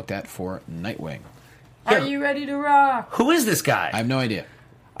being looked at for Nightwing. Are you ready to rock? Who is this guy? I have no idea.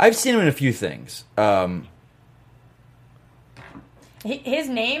 I've seen him in a few things. His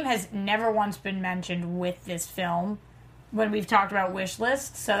name has never once been mentioned with this film when we've talked about wish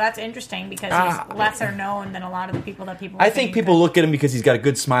lists, so that's interesting because he's lesser known than a lot of the people that people. I think people look at him because he's got a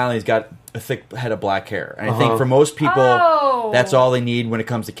good smile and he's got a thick head of black hair. And I think for most people, that's all they need when it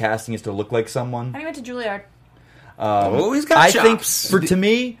comes to casting is to look like someone. And he went to Juilliard. He's got I chops. think to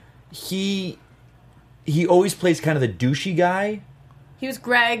me, he always plays kind of the douchey guy. He was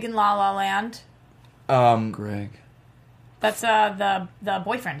Greg in La La Land. Greg. That's the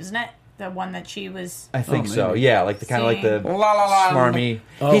boyfriend, isn't it? The one that she was. I think so. Yeah, like the kind of like the La. smarmy.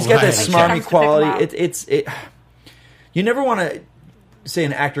 Oh, He's got that right. smarmy quality. You never want to say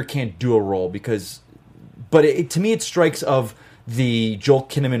an actor can't do a role but to me it strikes of the Joel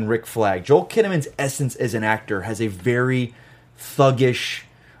Kinnaman Rick Flag. Joel Kinnaman's essence as an actor has a very thuggish,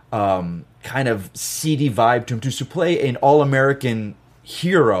 kind of seedy vibe to him. To play an all-American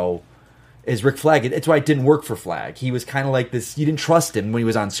hero as Rick Flag, it's why it didn't work for Flag. He was kind of like this. You didn't trust him when he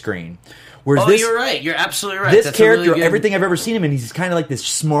was on screen. Whereas you're right. You're absolutely right. This That's character, a really good... everything I've ever seen him in, he's kind of like this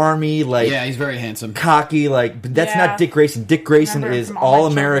smarmy, like he's very handsome, cocky. Like, but that's not Dick Grayson. Dick Grayson is all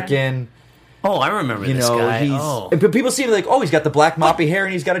American. Oh, I remember this guy. And people see him like, he's got the black moppy hair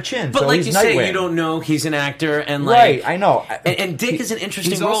and he's got a chin. But so like he's you Nightwing. say, you don't know he's an actor, and right? I know. And Dick is an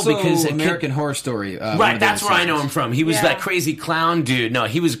interesting he's role also because American Horror Story. Right, that's where I know him from. He was that crazy clown dude. No,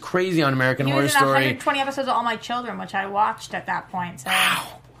 he was crazy on American Horror Story. Story. He was in 120 episodes of All My Children, which I watched at that point. So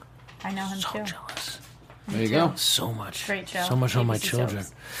wow, I know him so too. Jealous. There you go. So much. Great show. So much on My ABC Children.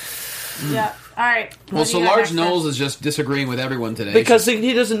 Yeah. All right. Well, so Large Knowles is just disagreeing with everyone today. Because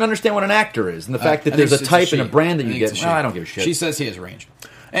he doesn't understand what an actor is. And the fact that there's a type and a brand that you get. I don't give a shit. She says he has range.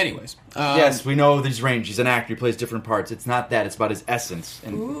 Anyways. Yes, we know there's range. He's an actor. He plays different parts. It's not that. It's about his essence.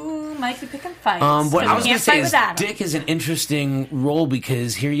 And Ooh, Mikey picking fights. What I was going to say is Adam. Dick is an interesting role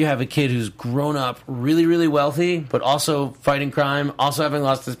because here you have a kid who's grown up really, really wealthy, but also fighting crime, also having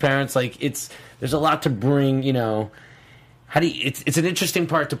lost his parents. Like, there's a lot to bring, it's an interesting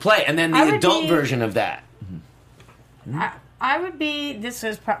part to play. And then the adult version of that. I would be. This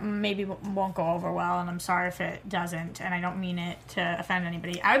is maybe won't go over well, and I'm sorry if it doesn't, and I don't mean it to offend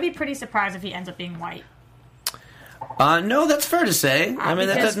anybody. I would be pretty surprised if he ends up being white. No, that's fair to say. I mean,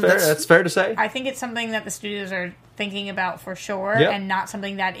 that's fair to say. I think it's something that the studios are thinking about for sure, and not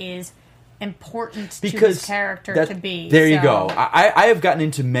something that is important to his character to be. There you go. I have gotten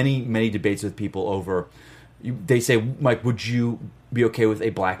into many, many debates with people over. They say, Mike, would you be okay with a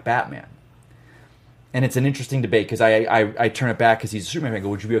black Batman? And it's an interesting debate because I turn it back because he's a Superman. I go,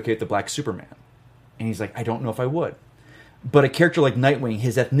 would you be okay with the black Superman? And he's like, I don't know if I would. But a character like Nightwing,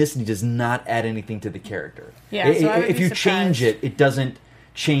 his ethnicity does not add anything to the character. Yeah, if you change it, it doesn't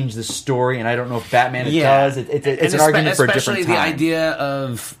change the story. And I don't know if Batman does. It's an argument for a different time. Especially the idea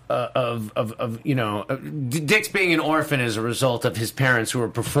of Dick's being an orphan as a result of his parents who were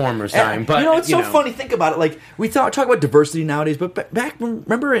performers dying. But it's so funny. Think about it. Like we talk about diversity nowadays, but back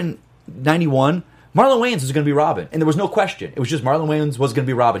remember in '91. Marlon Wayans was going to be Robin, and there was no question. It was just Marlon Wayans was going to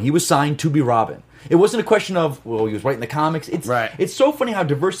be Robin. He was signed to be Robin. It wasn't a question of, well, he was writing the comics. It's so funny how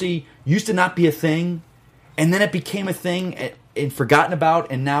diversity used to not be a thing, and then it became a thing and forgotten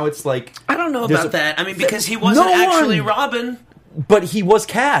about, and now it's like... I don't know about that. I mean, because he wasn't actually Robin. But he was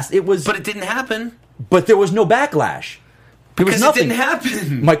cast. But it didn't happen. But there was no backlash. Because it didn't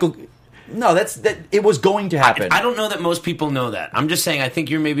happen. Michael... No, it was going to happen. I don't know that most people know that. I'm just saying I think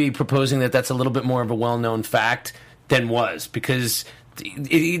you're maybe proposing that that's a little bit more of a well-known fact than was, because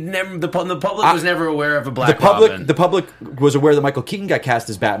the public was never aware of a black Robin. The public was aware that Michael Keaton got cast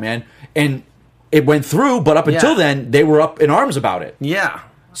as Batman, and it went through, but up until then, they were up in arms about it. Yeah.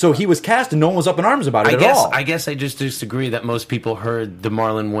 So he was cast, and no one was up in arms about it at all. I guess I just disagree that most people heard the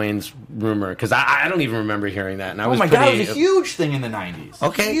Marlon Wayans rumor, because I don't even remember hearing that. And I God, it was a huge thing in the 90s.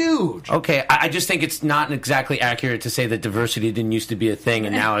 Okay. Huge. Okay, I just think it's not exactly accurate to say that diversity didn't used to be a thing,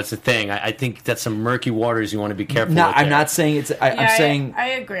 and now it's a thing. I think that's some murky waters you want to be careful with. I'm not saying it's... I'm saying...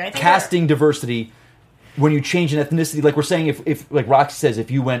 I agree. I think casting diversity, when you change an ethnicity, like we're saying, if like Roxy says,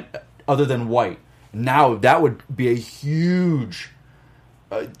 if you went other than white, now that would be a huge...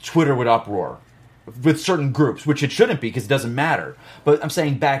 Twitter would uproar with certain groups, which it shouldn't be because it doesn't matter. But I'm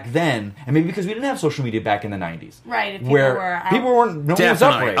saying back then, and maybe because we didn't have social media back in the 90s. Right. If people weren't, no one was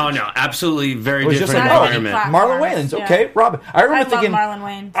outraged. Oh, no, absolutely very different just like, environment. Marlon Wayans, okay, Robin. I remember thinking, Marlon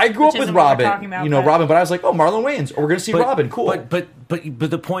Wayans, I grew up with Robin, Robin, but I was like, oh, Marlon Wayans, we're going to see Robin, cool. But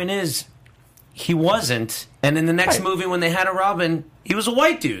the point is, he wasn't, and in the next movie when they had a Robin, he was a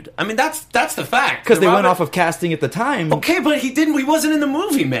white dude. I mean, that's the fact. Because they went off of casting at the time. Okay, but he wasn't in the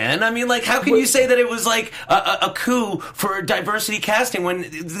movie, man. I mean, like, how can you say that it was like a coup for diversity casting when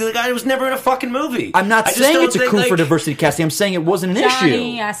the guy was never in a fucking movie? I'm not saying it's a coup for diversity casting. I'm saying it wasn't an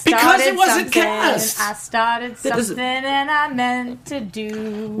issue. Because it wasn't cast. I started something and I meant to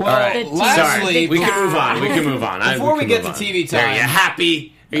do. Well, all right. Lastly, we can move on. Before we get to TV time. Are you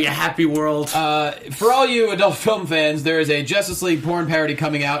happy? Are you happy, world? For all you adult film fans, there is a Justice League porn parody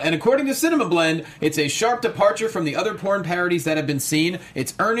coming out, and according to Cinema Blend, it's a sharp departure from the other porn parodies that have been seen.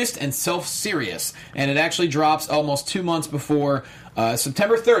 It's earnest and self-serious, and it actually drops almost 2 months before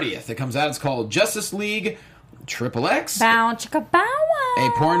September 30th. It comes out. It's called Justice League Triple X, Bow chicka bow wow.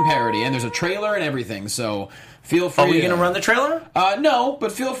 a porn parody, and there's a trailer and everything. So feel free. Are we going to run the trailer? No,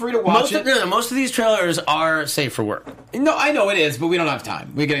 but feel free to watch it. Most of these trailers are safe for work. No, I know it is, but we don't have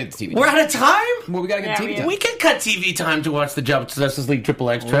time. We got to get the TV. We're out of time? Well, we got to get TV time. We can cut TV time to watch the Justice League Triple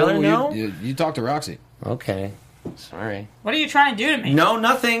X trailer, no? You talk to Roxy. Okay. Sorry. What are you trying to do to me? No,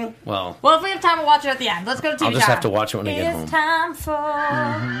 nothing. Well, if we have time, we'll watch it at the end. Let's go to TV time. I'll just have to watch it when I get home. It's time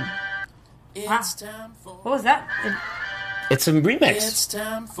for... It's time for... What was that? It's a remix. It's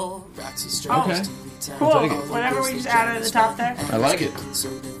time for Roxy's Okay. Cool. Whatever we just added at the top there. I like it.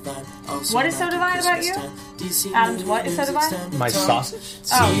 What is so divine about you? Adam's what is so divine? My sausage?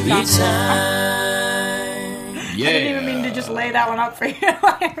 Oh, sausage. Yeah. I didn't even mean to just lay that one up for you.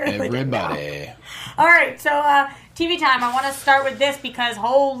 I really Everybody. All right, so TV time. I want to start with this because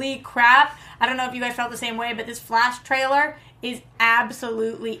holy crap. I don't know if you guys felt the same way, but this Flash trailer is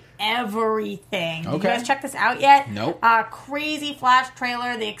absolutely everything. Okay. You guys check this out yet? Nope. Crazy Flash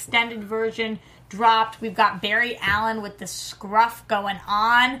trailer. The extended version dropped. We've got Barry Allen with the scruff going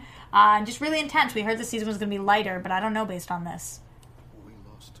on. And just really intense. We heard the season was going to be lighter, but I don't know based on this. We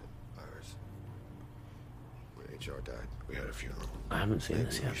lost him, Iris. When HR died, we had a funeral. I haven't seen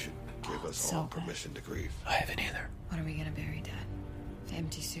this yet. You should give us all permission to grieve. I haven't either. What are we gonna bury, Dad? The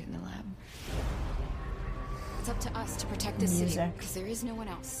empty suit in the lab? It's up to us to protect the city, because there is no one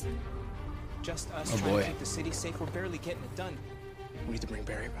else. Just us trying to keep the city safe. We're barely getting it done. We need to bring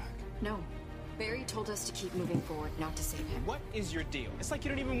Barry back. No. Barry told us to keep moving forward, not to save him. What is your deal? It's like you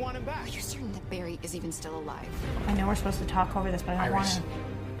don't even want him back. Are you certain that Barry is even still alive? I know we're supposed to talk over this, but I don't want to.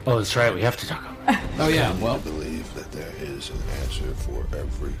 Oh, that's right. We have to talk about it. Oh, yeah. Well, I believe that there is an answer for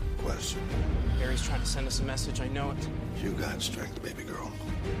every question. Barry's trying to send us a message. I know it. You got strength, baby girl.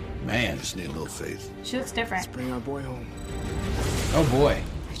 Man. You just need a little faith. She looks different. Let's bring our boy home. Oh, boy.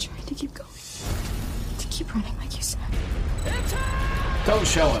 I tried to keep going. To keep running like you said. Don't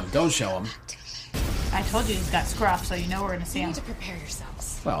show him. Don't show him. I told you he's got scruff, so you know we're going to see You him. need to prepare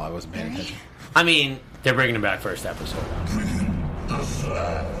yourselves. Well, I wasn't paying attention. I mean, they're bringing him back first episode.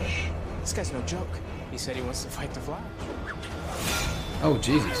 This guy's no joke. He said he wants to fight the Flash. Oh,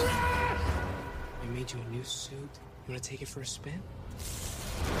 Jesus. We made you a new suit. You want to take it for a spin?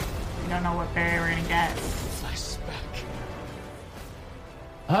 We don't know what Barry we're going to get. Flash is back.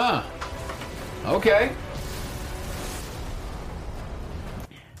 Huh. Okay.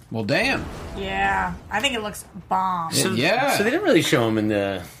 Well, damn. Yeah, I think it looks bomb. So, Yeah. So they didn't really show him in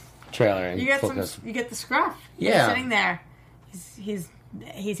the trailer. You get you get the scruff. Yeah. He's sitting there.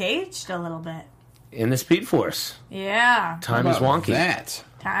 He's aged a little bit. In the Speed Force. Yeah. Time is wonky. That.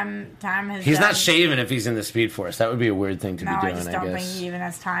 Time has. He's done. not shaving if he's in the Speed Force. That would be a weird thing to No, be doing, I just don't think guess. he even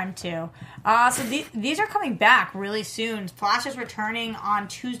has time to. So these are coming back really soon. Flash is returning on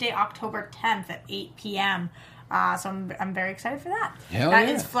Tuesday, October 10th at 8 p.m. So I'm very excited for that. Hell That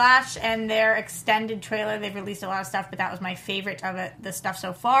yeah. is Flash and their extended trailer. They've released a lot of stuff, but that was my favorite of the stuff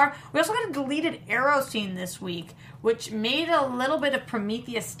so far. We also got a deleted Arrow scene this week, which made a little bit of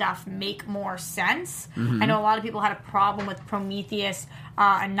Prometheus stuff make more sense. Mm-hmm. I know a lot of people had a problem with Prometheus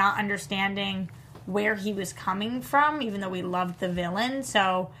and not understanding where he was coming from, even though we loved the villain.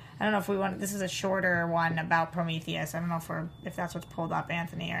 So I don't know if we want. This is a shorter one about Prometheus. I don't know if that's what's pulled up,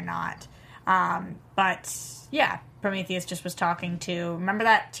 Anthony, or not. But yeah, Prometheus just was talking to. Remember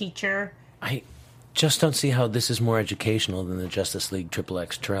that teacher? I just don't see how this is more educational than the Justice League Triple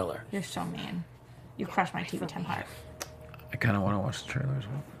X trailer. You're so mean. You crushed my TV time heart. I kind of want to watch the trailer as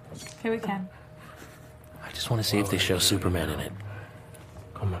well. Okay, we can. I just want to see if they show Superman in it.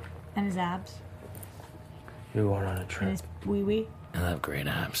 Come on. And his abs. You're going on a And trip. his wee-wee. He'll have great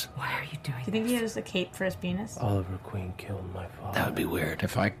abs. Why are you doing Do you think he has a cape for his penis? Oliver Queen killed my father. That would be weird.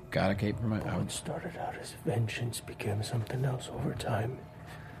 If I got a cape for my... What started out as vengeance became something else over time.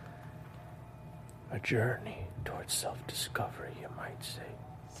 A journey towards self-discovery, you might say.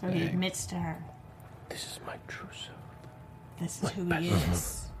 So he admits to her. This is my true self. This is who he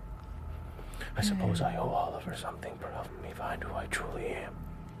is. I suppose I owe Oliver something for helping me find who I truly am.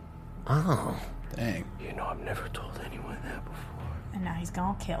 Oh. Dang. You know, I've never told anyone that before. And now he's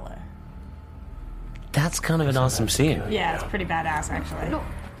gonna kill her. That's kind of an awesome scene. Yeah, it's pretty badass, actually.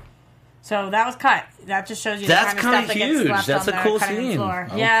 So that was cut. That just shows you That's the kind of stuff that gets huge. left That's on a the cool cutting room scene. floor.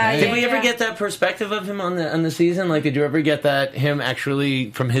 Okay. Yeah, Did we ever get that perspective of him on the season? Like, did you ever get that him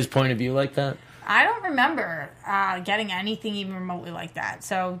actually from his point of view like that? I don't remember getting anything even remotely like that.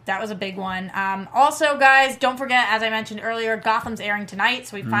 So that was a big one. Also, guys, don't forget, as I mentioned earlier, Gotham's airing tonight.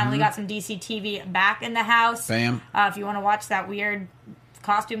 So we finally got some DC TV back in the house. Bam. If you want to watch that weird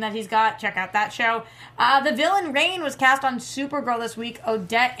costume that he's got, check out that show. The villain Rain was cast on Supergirl this week.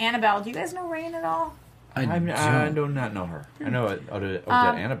 Odette Annabelle. Do you guys know Rain at all? I do not know her. I know Odette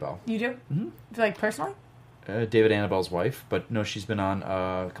Annabelle. You do? Mm-hmm. Like personally? David Annabelle's wife, but no, she's been on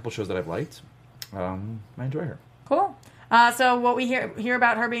a couple shows that I've liked. I enjoy her. Cool. So what we hear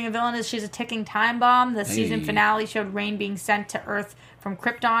about her being a villain is she's a ticking time bomb. The season finale showed Rain being sent to Earth from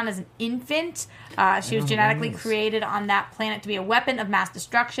Krypton as an infant. She was genetically created on that planet to be a weapon of mass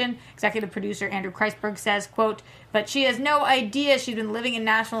destruction. Executive producer Andrew Kreisberg says, quote, but she has no idea she's been living in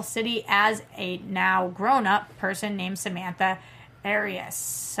National City as a now grown-up person named Samantha Arias.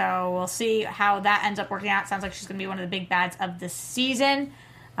 So we'll see how that ends up working out. Sounds like she's going to be one of the big bads of the season.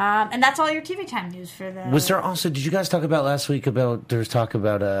 And that's all your TV time news for the... Was there also... Did you guys talk about last week about... There was talk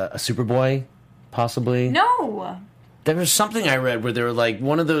about a Superboy, possibly? No! There was something I read where they were like...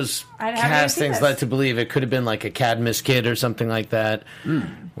 One of those castings led to believe it could have been like a Cadmus kid or something like that.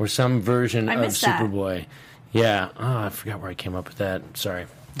 Or some version of Superboy. Yeah. Oh, I forgot where I came up with that. Sorry.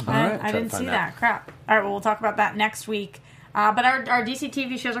 I didn't see that. Crap. All right, well, we'll talk about that next week. But our DC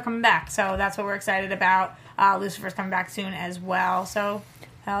TV shows are coming back, so that's what we're excited about. Lucifer's coming back soon as well, so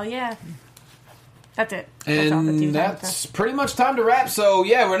hell yeah. That's it. And that's pretty much time to wrap, so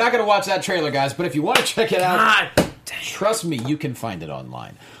yeah, we're not going to watch that trailer, guys, but if you want to check it out, trust me, you can find it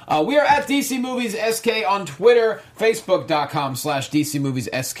online. We are at DC Movies SK on Twitter, Facebook.com/DC Movies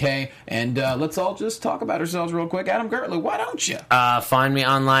SK, and let's all just talk about ourselves real quick. Adam Gertler, why don't you? Find me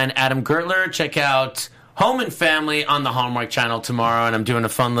online, Adam Gertler. Check out Home and Family on the Hallmark Channel tomorrow, and I'm doing a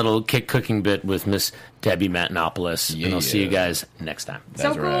fun little kick cooking bit with Miss Debbie Matenopoulos, and I'll see you guys next time.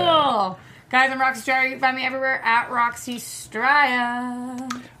 So cool. Right. Guys, I'm Roxy Stryer. You can find me everywhere at Roxy Stryer.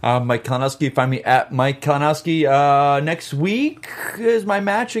 Mike Kalinowski. Find me at Mike Kalinowski. Next week is my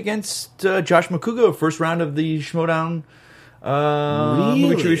match against Josh McCouga, first round of the Schmodown.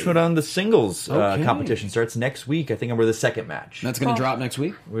 Movie Trivia Schmodown, the singles competition starts next week. I think we're the second match. That's going to drop next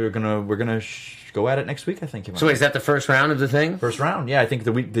week? We're gonna go at it next week, I think. So wait, is that the first round of the thing? First round, yeah. I think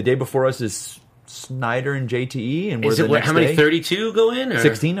the day before us is Snyder and JTE, and we're the next how many? day. 32 go in? Or?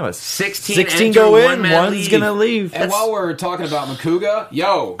 16 of us. 16 go in. One's leave. Gonna leave. And while we're talking about Macuga,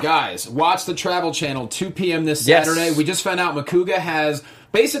 yo guys, watch the Travel Channel 2 p.m. this Saturday. Yes. We just found out Macuga has.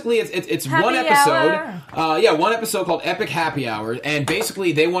 Basically, it's one episode. One episode called Epic Happy Hour, and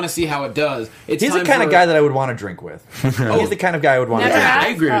basically they want to see how it does. He's the kind of guy that I would want to drink with. He's the kind of guy I would want to drink with. I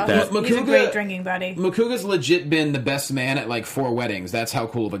agree with that. He's a great drinking buddy. Macuga's legit been the best man at like 4 weddings. That's how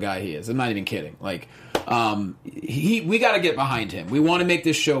cool of a guy he is. I'm not even kidding. Like, we got to get behind him. We want to make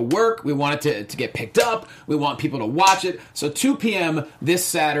this show work. We want it to get picked up. We want people to watch it. So 2 p.m. this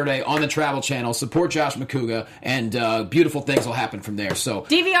Saturday on the Travel Channel. Support Josh McCouga, and beautiful things will happen from there. So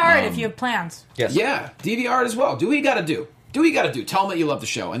DVR it if you have plans. Yes. Yeah, DVR it as well. Do what you got to do. Tell him that you love the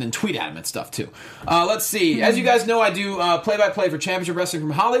show, and then tweet at him and stuff, too. Let's see. As you guys know, I do play-by-play for Championship Wrestling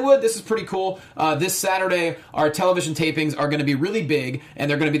from Hollywood. This is pretty cool. This Saturday, our television tapings are going to be really big, and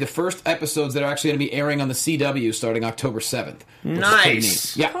they're going to be the first episodes that are actually going to be airing on the CW starting October 7th.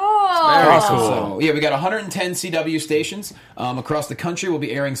 Nice. Yeah. Cool. Very cool. So, we got 110 CW stations across the country. We'll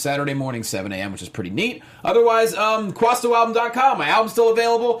be airing Saturday morning, 7 a.m., which is pretty neat. Otherwise, QuastoAlbum.com. My album's still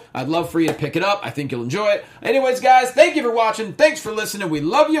available. I'd love for you to pick it up. I think you'll enjoy it. Anyways, guys, thank you for watching. Thanks for listening. We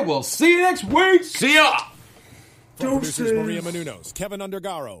love you. We'll see you next week. See ya. From producers Maria Menounos, Kevin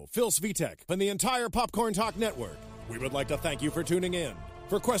Undergaro, Phil Svitek, and the entire Popcorn Talk Network, we would like to thank you for tuning in.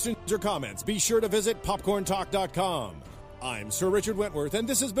 For questions or comments, be sure to visit popcorntalk.com. I'm Sir Richard Wentworth, and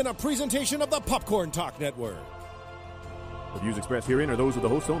this has been a presentation of the Popcorn Talk Network. The views expressed herein are those of the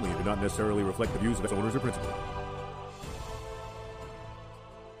hosts only and do not necessarily reflect the views of its owners or principals.